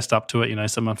they fessed up to it.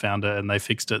 Someone found it and they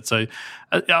fixed it. So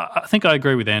I think I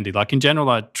agree with Andy. Like in general,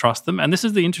 I trust them. And this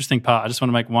is the interesting part. I just want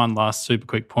to make one last super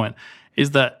quick point: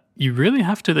 is that you really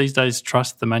have to these days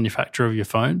trust the manufacturer of your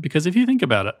phone, because if you think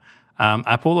about it,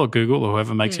 Apple or Google or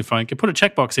whoever makes your phone can put a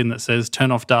checkbox in that says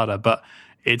turn off data, but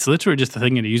it's literally just a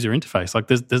thing in a user interface. Like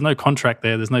there's no contract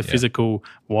there. There's no physical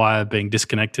wire being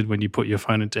disconnected when you put your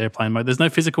phone into airplane mode. There's no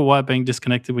physical wire being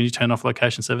disconnected when you turn off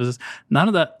location services. None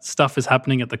of that stuff is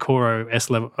happening at the core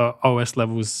OS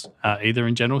levels either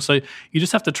in general. So you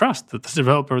just have to trust that the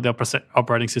developer of the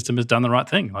operating system has done the right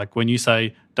thing. Like when you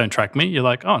say, don't track me, you're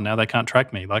like, oh, now they can't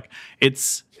track me. Like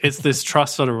it's this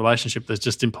trust sort of relationship that's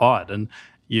just implied. And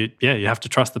you have to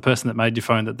trust the person that made your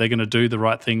phone that they're going to do the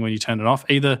right thing when you turn it off,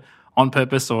 either on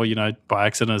purpose or, by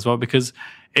accident as well, because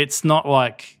it's not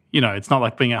like, it's not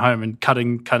like being at home and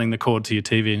cutting the cord to your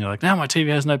TV and you're like, now my TV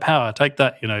has no power. Take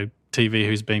that, TV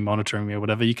who's been monitoring me or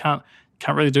whatever. You can't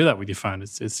really do that with your phone.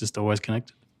 It's just always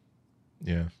connected.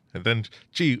 Yeah. And then,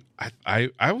 I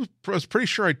was pretty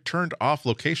sure I turned off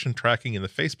location tracking in the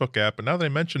Facebook app, and now that I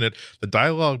mention it, the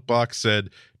dialog box said,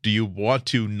 "Do you want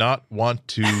to not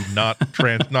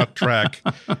track?"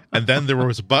 And then there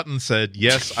was a button said,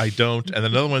 "Yes, I don't," and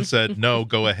another one said, "No,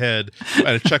 go ahead," and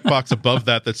a checkbox above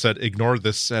that said, "Ignore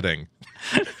this setting."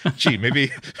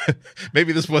 Maybe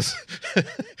this was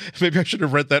maybe I should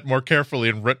have read that more carefully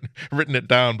and written it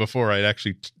down before I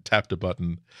actually tapped a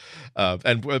button.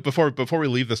 And before we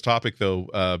leave this topic,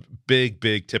 though,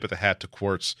 big tip of the hat to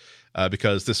Quartz.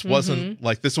 Because this wasn't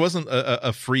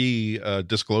a free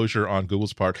disclosure on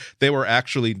Google's part. They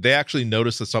actually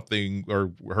noticed that something,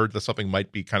 or heard that something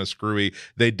might be kind of screwy.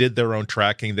 They did their own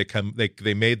tracking.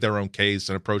 They made their own case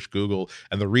and approached Google.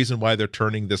 And the reason why they're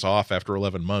turning this off after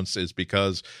 11 months is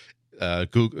because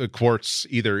Quartz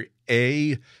either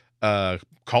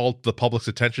called the public's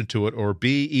attention to it, or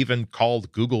B, even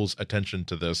called Google's attention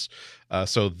to this.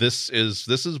 So this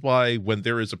is why when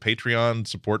there is a Patreon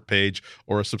support page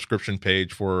or a subscription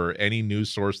page for any news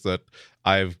source that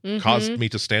I've caused me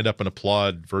to stand up and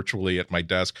applaud virtually at my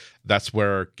desk, that's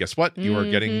where, guess what? You are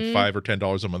getting $5 or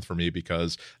 $10 a month from me,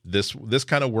 because this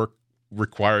kind of work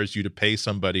requires you to pay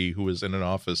somebody who is in an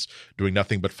office doing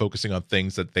nothing but focusing on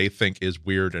things that they think is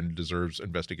weird and deserves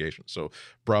investigation. So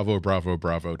bravo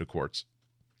to Quartz.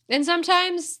 And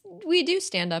sometimes we do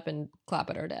stand up and clap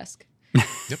at our desk.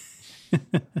 Yep.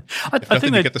 I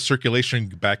think they get the circulation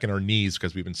back in our knees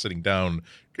because we've been sitting down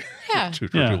too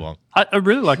long. I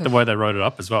really like the way they wrote it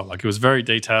up as well. Like, it was very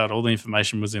detailed. All the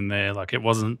information was in there. Like, it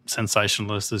wasn't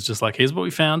sensationalist. It's just like, here's what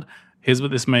we found. Here's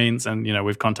what this means. And,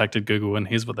 we've contacted Google and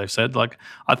here's what they've said. Like,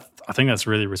 I think that's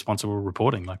really responsible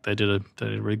reporting. Like, they did a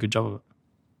really good job of it.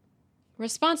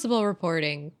 Responsible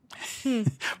reporting.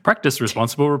 Practice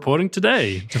responsible reporting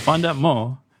today to find out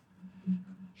more.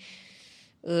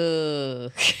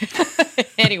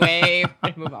 Anyway, I'm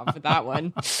going to move on with that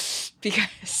one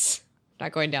because I'm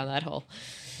not going down that hole.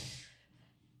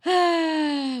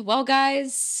 Well,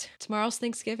 guys, tomorrow's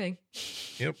Thanksgiving.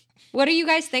 Yep. What are you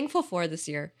guys thankful for this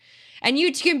year? And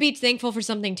you can be thankful for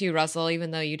something too, Russell, even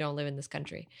though you don't live in this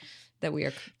country that we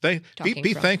are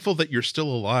be thankful that you're still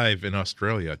alive in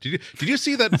Australia. Did you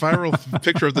see that viral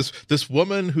picture of this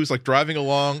woman who's like driving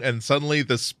along, and suddenly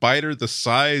the spider the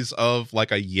size of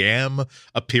like a yam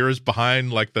appears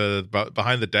behind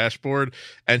the dashboard,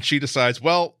 and she decides,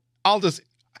 well,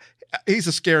 he's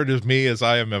as scared of me as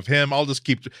I am of him. I'll just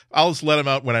let him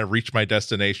out when I reach my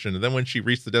destination. And then when she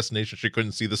reached the destination, she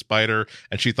couldn't see the spider,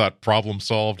 and she thought, problem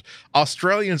solved.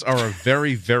 Australians are a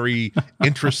very, very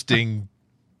interesting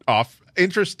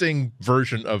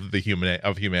version of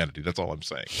humanity. That's all I'm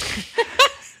saying.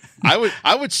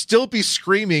 I would still be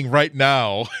screaming right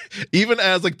now, even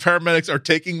as like paramedics are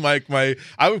taking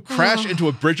I would crash into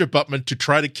a bridge abutment to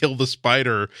try to kill the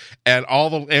spider, and all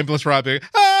the ambulance robbing.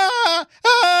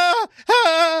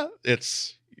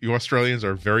 You Australians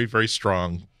are very, very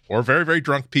strong, or very, very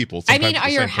drunk people. I mean, are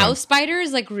your house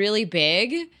spiders like really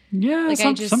big? Yeah, like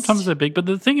sometimes they're big, but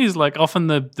the thing is, like, often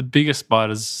the biggest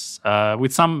spiders,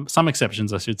 with some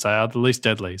exceptions, I should say, are the least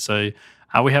deadly. So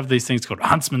we have these things called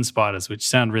huntsman spiders, which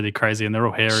sound really crazy, and they're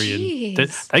all hairy.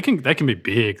 Jeez. And they can be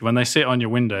big. When they sit on your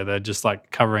window, they're just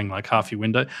like covering like half your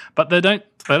window. But they don't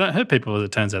hurt people, as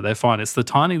it turns out. They're fine. It's the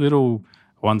tiny little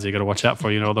ones you got to watch out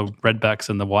for, the redbacks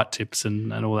and the white tips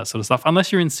and all that sort of stuff.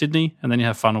 Unless you're in Sydney, and then you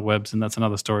have funnel webs, and that's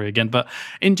another story again. But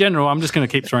in general, I'm just going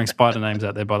to keep throwing spider names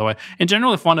out there, by the way. In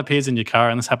general, if one appears in your car,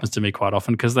 and this happens to me quite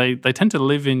often, because they tend to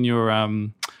live in your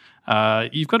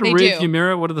you've got a rear view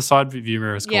mirror. What are the side view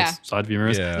mirrors called? Yeah. Side view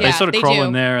mirrors. Yeah. They sort of crawl do.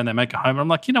 in there and they make a home. And I'm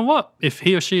like, you know what? If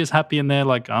he or she is happy in there,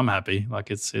 like, I'm happy. Like,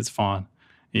 it's fine.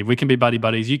 Yeah, we can be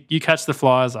buddies. You catch the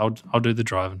flies. I'll do the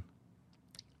driving.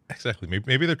 Exactly.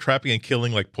 Maybe they're trapping and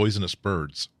killing like poisonous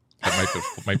birds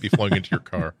that might be flowing into your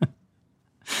car.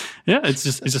 Yeah, it's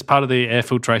just part of the air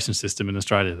filtration system in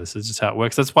Australia. This is just how it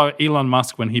works. That's why Elon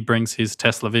Musk, when he brings his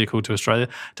Tesla vehicle to Australia,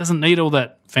 doesn't need all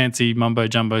that fancy mumbo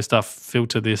jumbo stuff.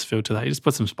 Filter this, filter that. He just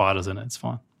puts some spiders in it. It's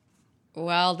fine.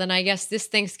 Well, then I guess this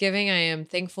Thanksgiving I am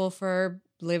thankful for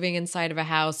living inside of a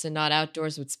house and not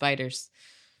outdoors with spiders.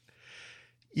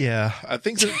 Yeah,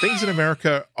 things in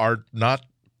America are not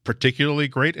particularly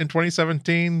great in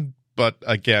 2017, but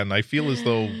again, I feel as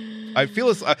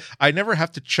I never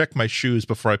have to check my shoes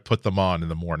before I put them on in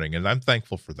the morning, and I'm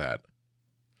thankful for that.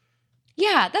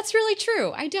 Yeah, that's really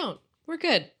true. I don't. We're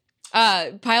good.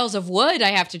 Piles of wood I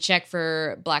have to check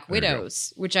for black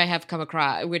widows, which I have come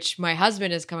across, which my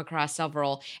husband has come across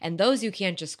several, and those you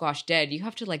can't just squash dead. You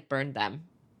have to like burn them.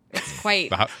 It's quite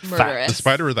murderous. The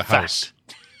spider or the house?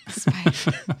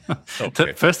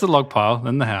 Okay. First the log pile,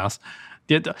 then the house.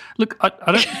 Yeah, look, I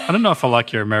don't know if I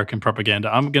like your American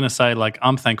propaganda. I'm going to say, like,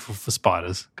 I'm thankful for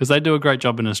spiders because they do a great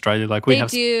job in Australia. Like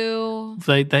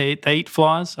They eat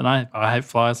flies, and I hate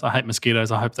flies. I hate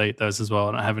mosquitoes. I hope they eat those as well.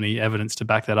 I don't have any evidence to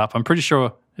back that up. I'm pretty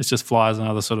sure it's just flies and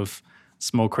other sort of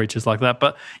small creatures like that.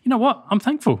 But you know what? I'm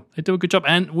thankful. They do a good job.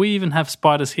 And we even have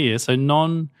spiders here, so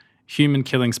non-human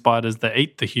killing spiders that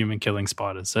eat the human killing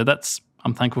spiders. So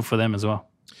I'm thankful for them as well.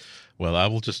 Well, I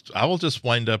will just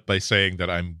wind up by saying that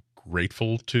I'm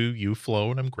grateful to you,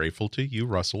 Flo, and I'm grateful to you,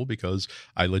 Russell, because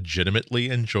I legitimately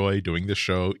enjoy doing this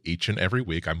show each and every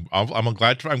week. I'm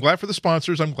glad for the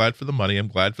sponsors. I'm glad for the money. I'm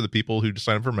glad for the people who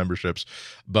sign up for memberships.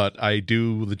 But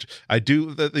the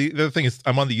other thing is,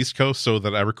 I'm on the East Coast, so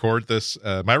that I record this.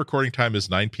 My recording time is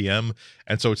 9 p.m.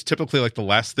 And so it's typically like the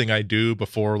last thing I do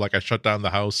before like I shut down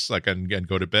the house, like and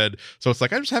go to bed. So it's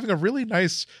like I'm just having a really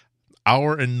nice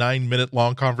hour and 9 minute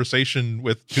long conversation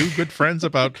with two good friends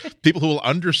about people who will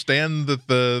understand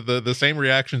the same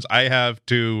reactions I have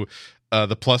to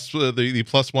the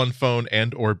plus one phone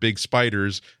and or big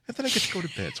spiders, and then I get to go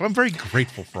to bed. So I'm very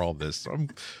grateful for all this.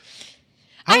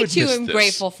 I too am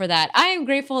grateful for that. I am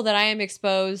grateful that I am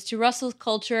exposed to Russell's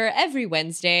culture every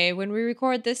Wednesday when we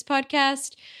record this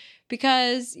podcast,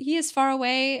 because he is far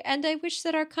away and I wish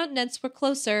that our continents were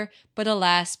closer, but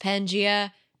alas,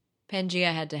 Pangea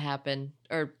had to happen,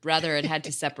 or rather it had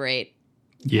to separate.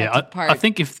 Yeah, I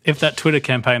think if that Twitter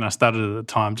campaign I started at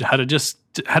the time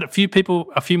had a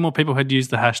few more people had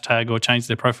used the hashtag or changed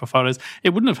their profile photos,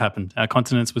 it wouldn't have happened. Our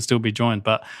continents would still be joined,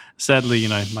 but sadly,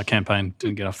 my campaign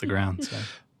didn't get off the ground. So.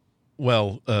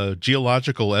 Well,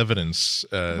 geological evidence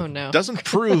doesn't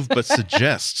prove but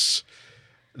suggests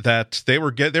that they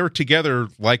were together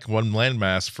like one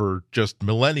landmass for just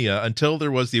millennia, until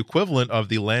there was the equivalent of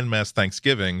the landmass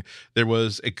Thanksgiving.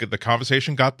 The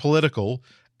conversation got political,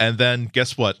 and then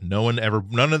guess what? None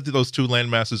of those two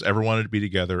landmasses ever wanted to be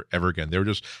together ever again. They were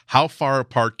just, how far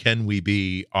apart can we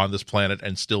be on this planet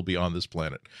and still be on this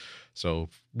planet? So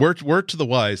word to the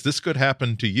wise, this could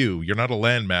happen to you. You're not a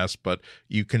landmass, but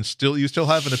you still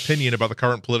have an opinion about the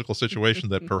current political situation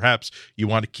that perhaps you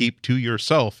want to keep to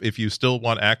yourself if you still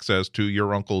want access to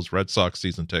your uncle's Red Sox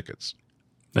season tickets.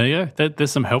 There you go.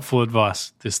 There's some helpful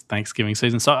advice this Thanksgiving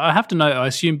season. So I have to know, I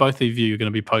assume both of you are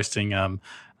going to be posting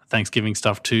Thanksgiving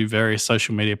stuff to various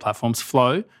social media platforms.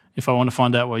 Flo, if I want to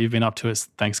find out what you've been up to at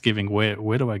Thanksgiving,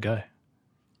 where do I go?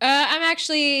 I'm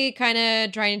actually kind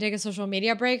of trying to take a social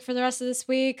media break for the rest of this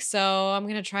week, so I'm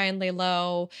going to try and lay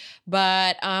low.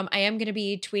 But I am going to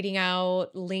be tweeting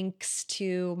out links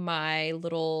to my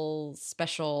little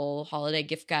special holiday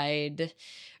gift guide,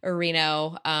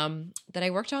 Reno, that I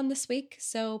worked on this week.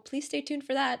 So please stay tuned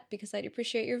for that, because I'd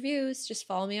appreciate your views. Just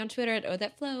follow me on Twitter at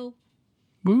OhThatFlo.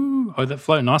 Woo! Oh, that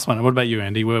flow, nice one. And what about you,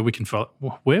 Andy? Where we can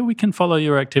follow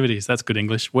your activities? That's good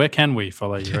English. Where can we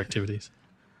follow your activities?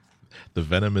 The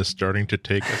venom is starting to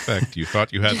take effect. You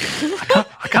thought you had.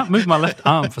 I can't move my left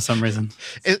arm for some reason.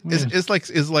 Is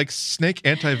like snake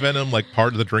anti-venom like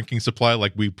part of the drinking supply?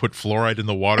 Like we put fluoride in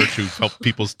the water to help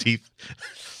people's teeth.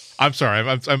 I'm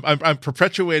sorry. I'm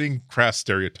perpetuating crass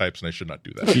stereotypes, and I should not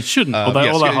do that. You shouldn't. Although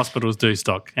all our hospitals do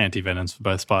stock anti-venoms for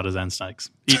both spiders and snakes.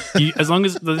 As long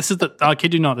as I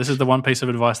kid you not, this is the one piece of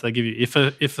advice they give you. If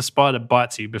a spider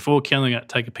bites you, before killing it,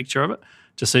 take a picture of it,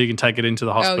 just so you can take it into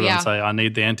the hospital and say, I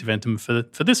need the anti-venom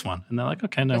for this one. And they're like,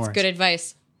 okay, no worries. That's good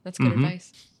advice. That's good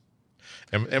advice.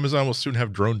 Amazon will soon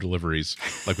have drone deliveries,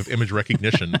 like with image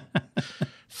recognition.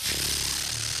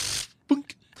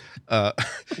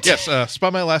 Yes,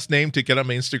 spell my last name to get on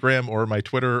my Instagram or my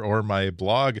Twitter or my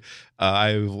blog.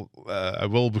 I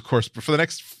will, of course, for the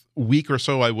next week or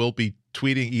so, I will be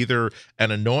tweeting either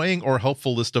an annoying or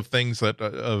helpful list of things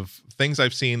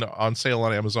I've seen on sale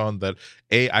on Amazon that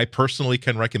I personally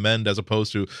can recommend, as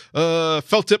opposed to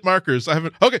felt tip markers.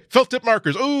 Felt tip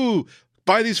markers. Ooh,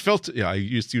 buy these felt. Yeah, I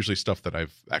use usually stuff that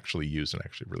I've actually used and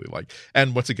actually really like.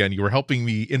 And once again, you were helping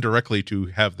me indirectly to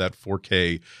have that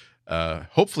 4K.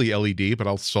 Hopefully LED, but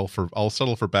I'll settle for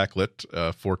backlit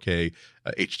 4K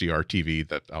HDR TV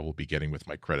that I will be getting with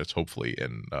my credits, hopefully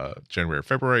in January or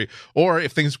February. Or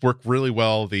if things work really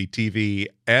well, the TV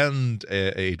and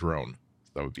a drone.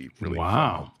 That would be really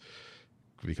fun.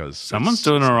 Because someone's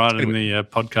doing all right in the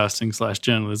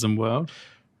podcasting/journalism world.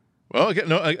 Well,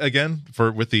 again,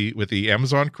 with the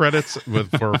Amazon credits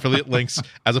for affiliate links,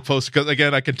 as opposed to, because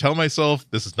again, I can tell myself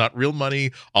this is not real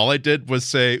money. All I did was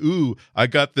say, "Ooh, I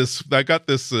got this.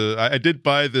 I did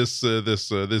buy this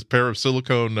pair of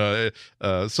silicone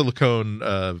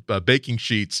baking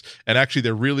sheets, and actually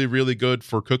they're really, really good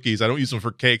for cookies. I don't use them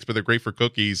for cakes, but they're great for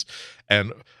cookies."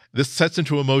 And this sets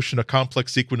into motion a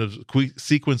complex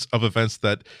sequence of events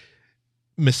that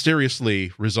mysteriously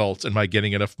results in my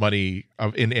getting enough money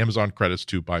in Amazon credits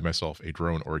to buy myself a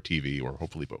drone or a TV, or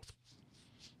hopefully both.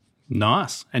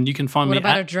 Nice. And you can find me. What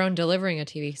about a drone delivering a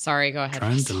TV? Sorry, go ahead.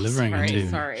 Drone delivering a TV.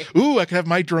 Sorry. Ooh, I could have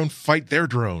my drone fight their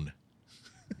drone.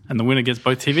 And the winner gets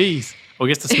both TVs, or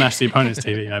gets to smash the opponent's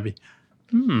TV, maybe.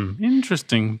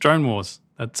 Interesting. Drone Wars.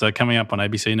 That's coming up on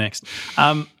ABC Next.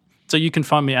 So you can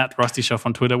find me at Rusty Shelf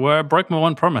on Twitter, where I broke my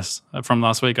one promise from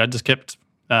last week. I just kept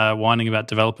whining about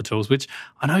developer tools, which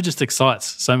I know just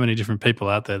excites so many different people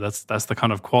out there. That's the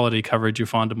kind of quality coverage you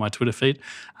find in my Twitter feed.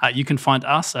 You can find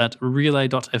us at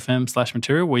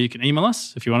relay.fm/material, where you can email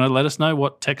us. If you want to let us know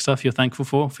what tech stuff you're thankful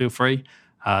for, feel free.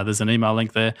 There's an email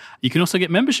link there. You can also get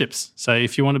memberships. So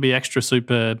if you want to be extra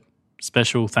super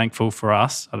special thankful for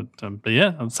us, but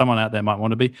yeah, someone out there might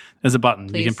want to be, there's a button.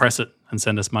 Please. You can press it and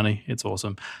send us money. It's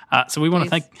awesome. So we want to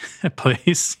thank,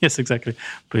 please, yes, exactly.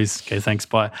 Please, okay, thanks,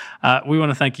 bye. We want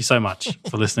to thank you so much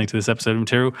for listening to this episode of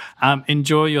Material.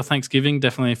 Enjoy your Thanksgiving,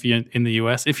 definitely if you're in the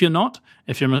US. If you're not,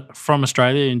 if you're from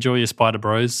Australia, enjoy your Spider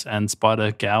Bros and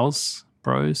Spider Gals,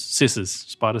 bros, sisters,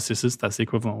 Spider sisters, that's the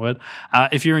equivalent word.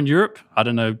 If you're in Europe, I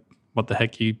don't know what the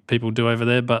heck you people do over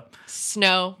there, but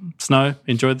snow.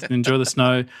 Enjoy the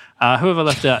snow. Whoever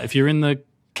left out, if you're in the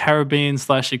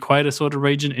Caribbean/equator sort of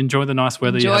region, enjoy the nice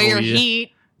weather. Enjoy you have your all year.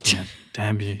 heat. Yeah,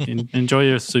 damn you! Enjoy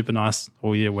your super nice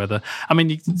all year weather. I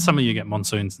mean, some of you get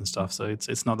monsoons and stuff, so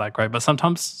it's not that great. But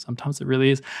sometimes it really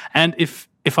is. And if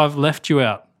I've left you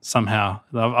out somehow,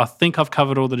 I think I've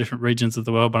covered all the different regions of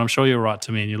the world, but I'm sure you'll write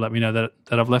to me and you let me know that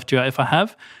I've left you out. If I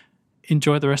have,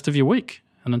 enjoy the rest of your week,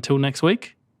 and until next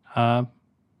week.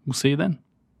 We'll see you then.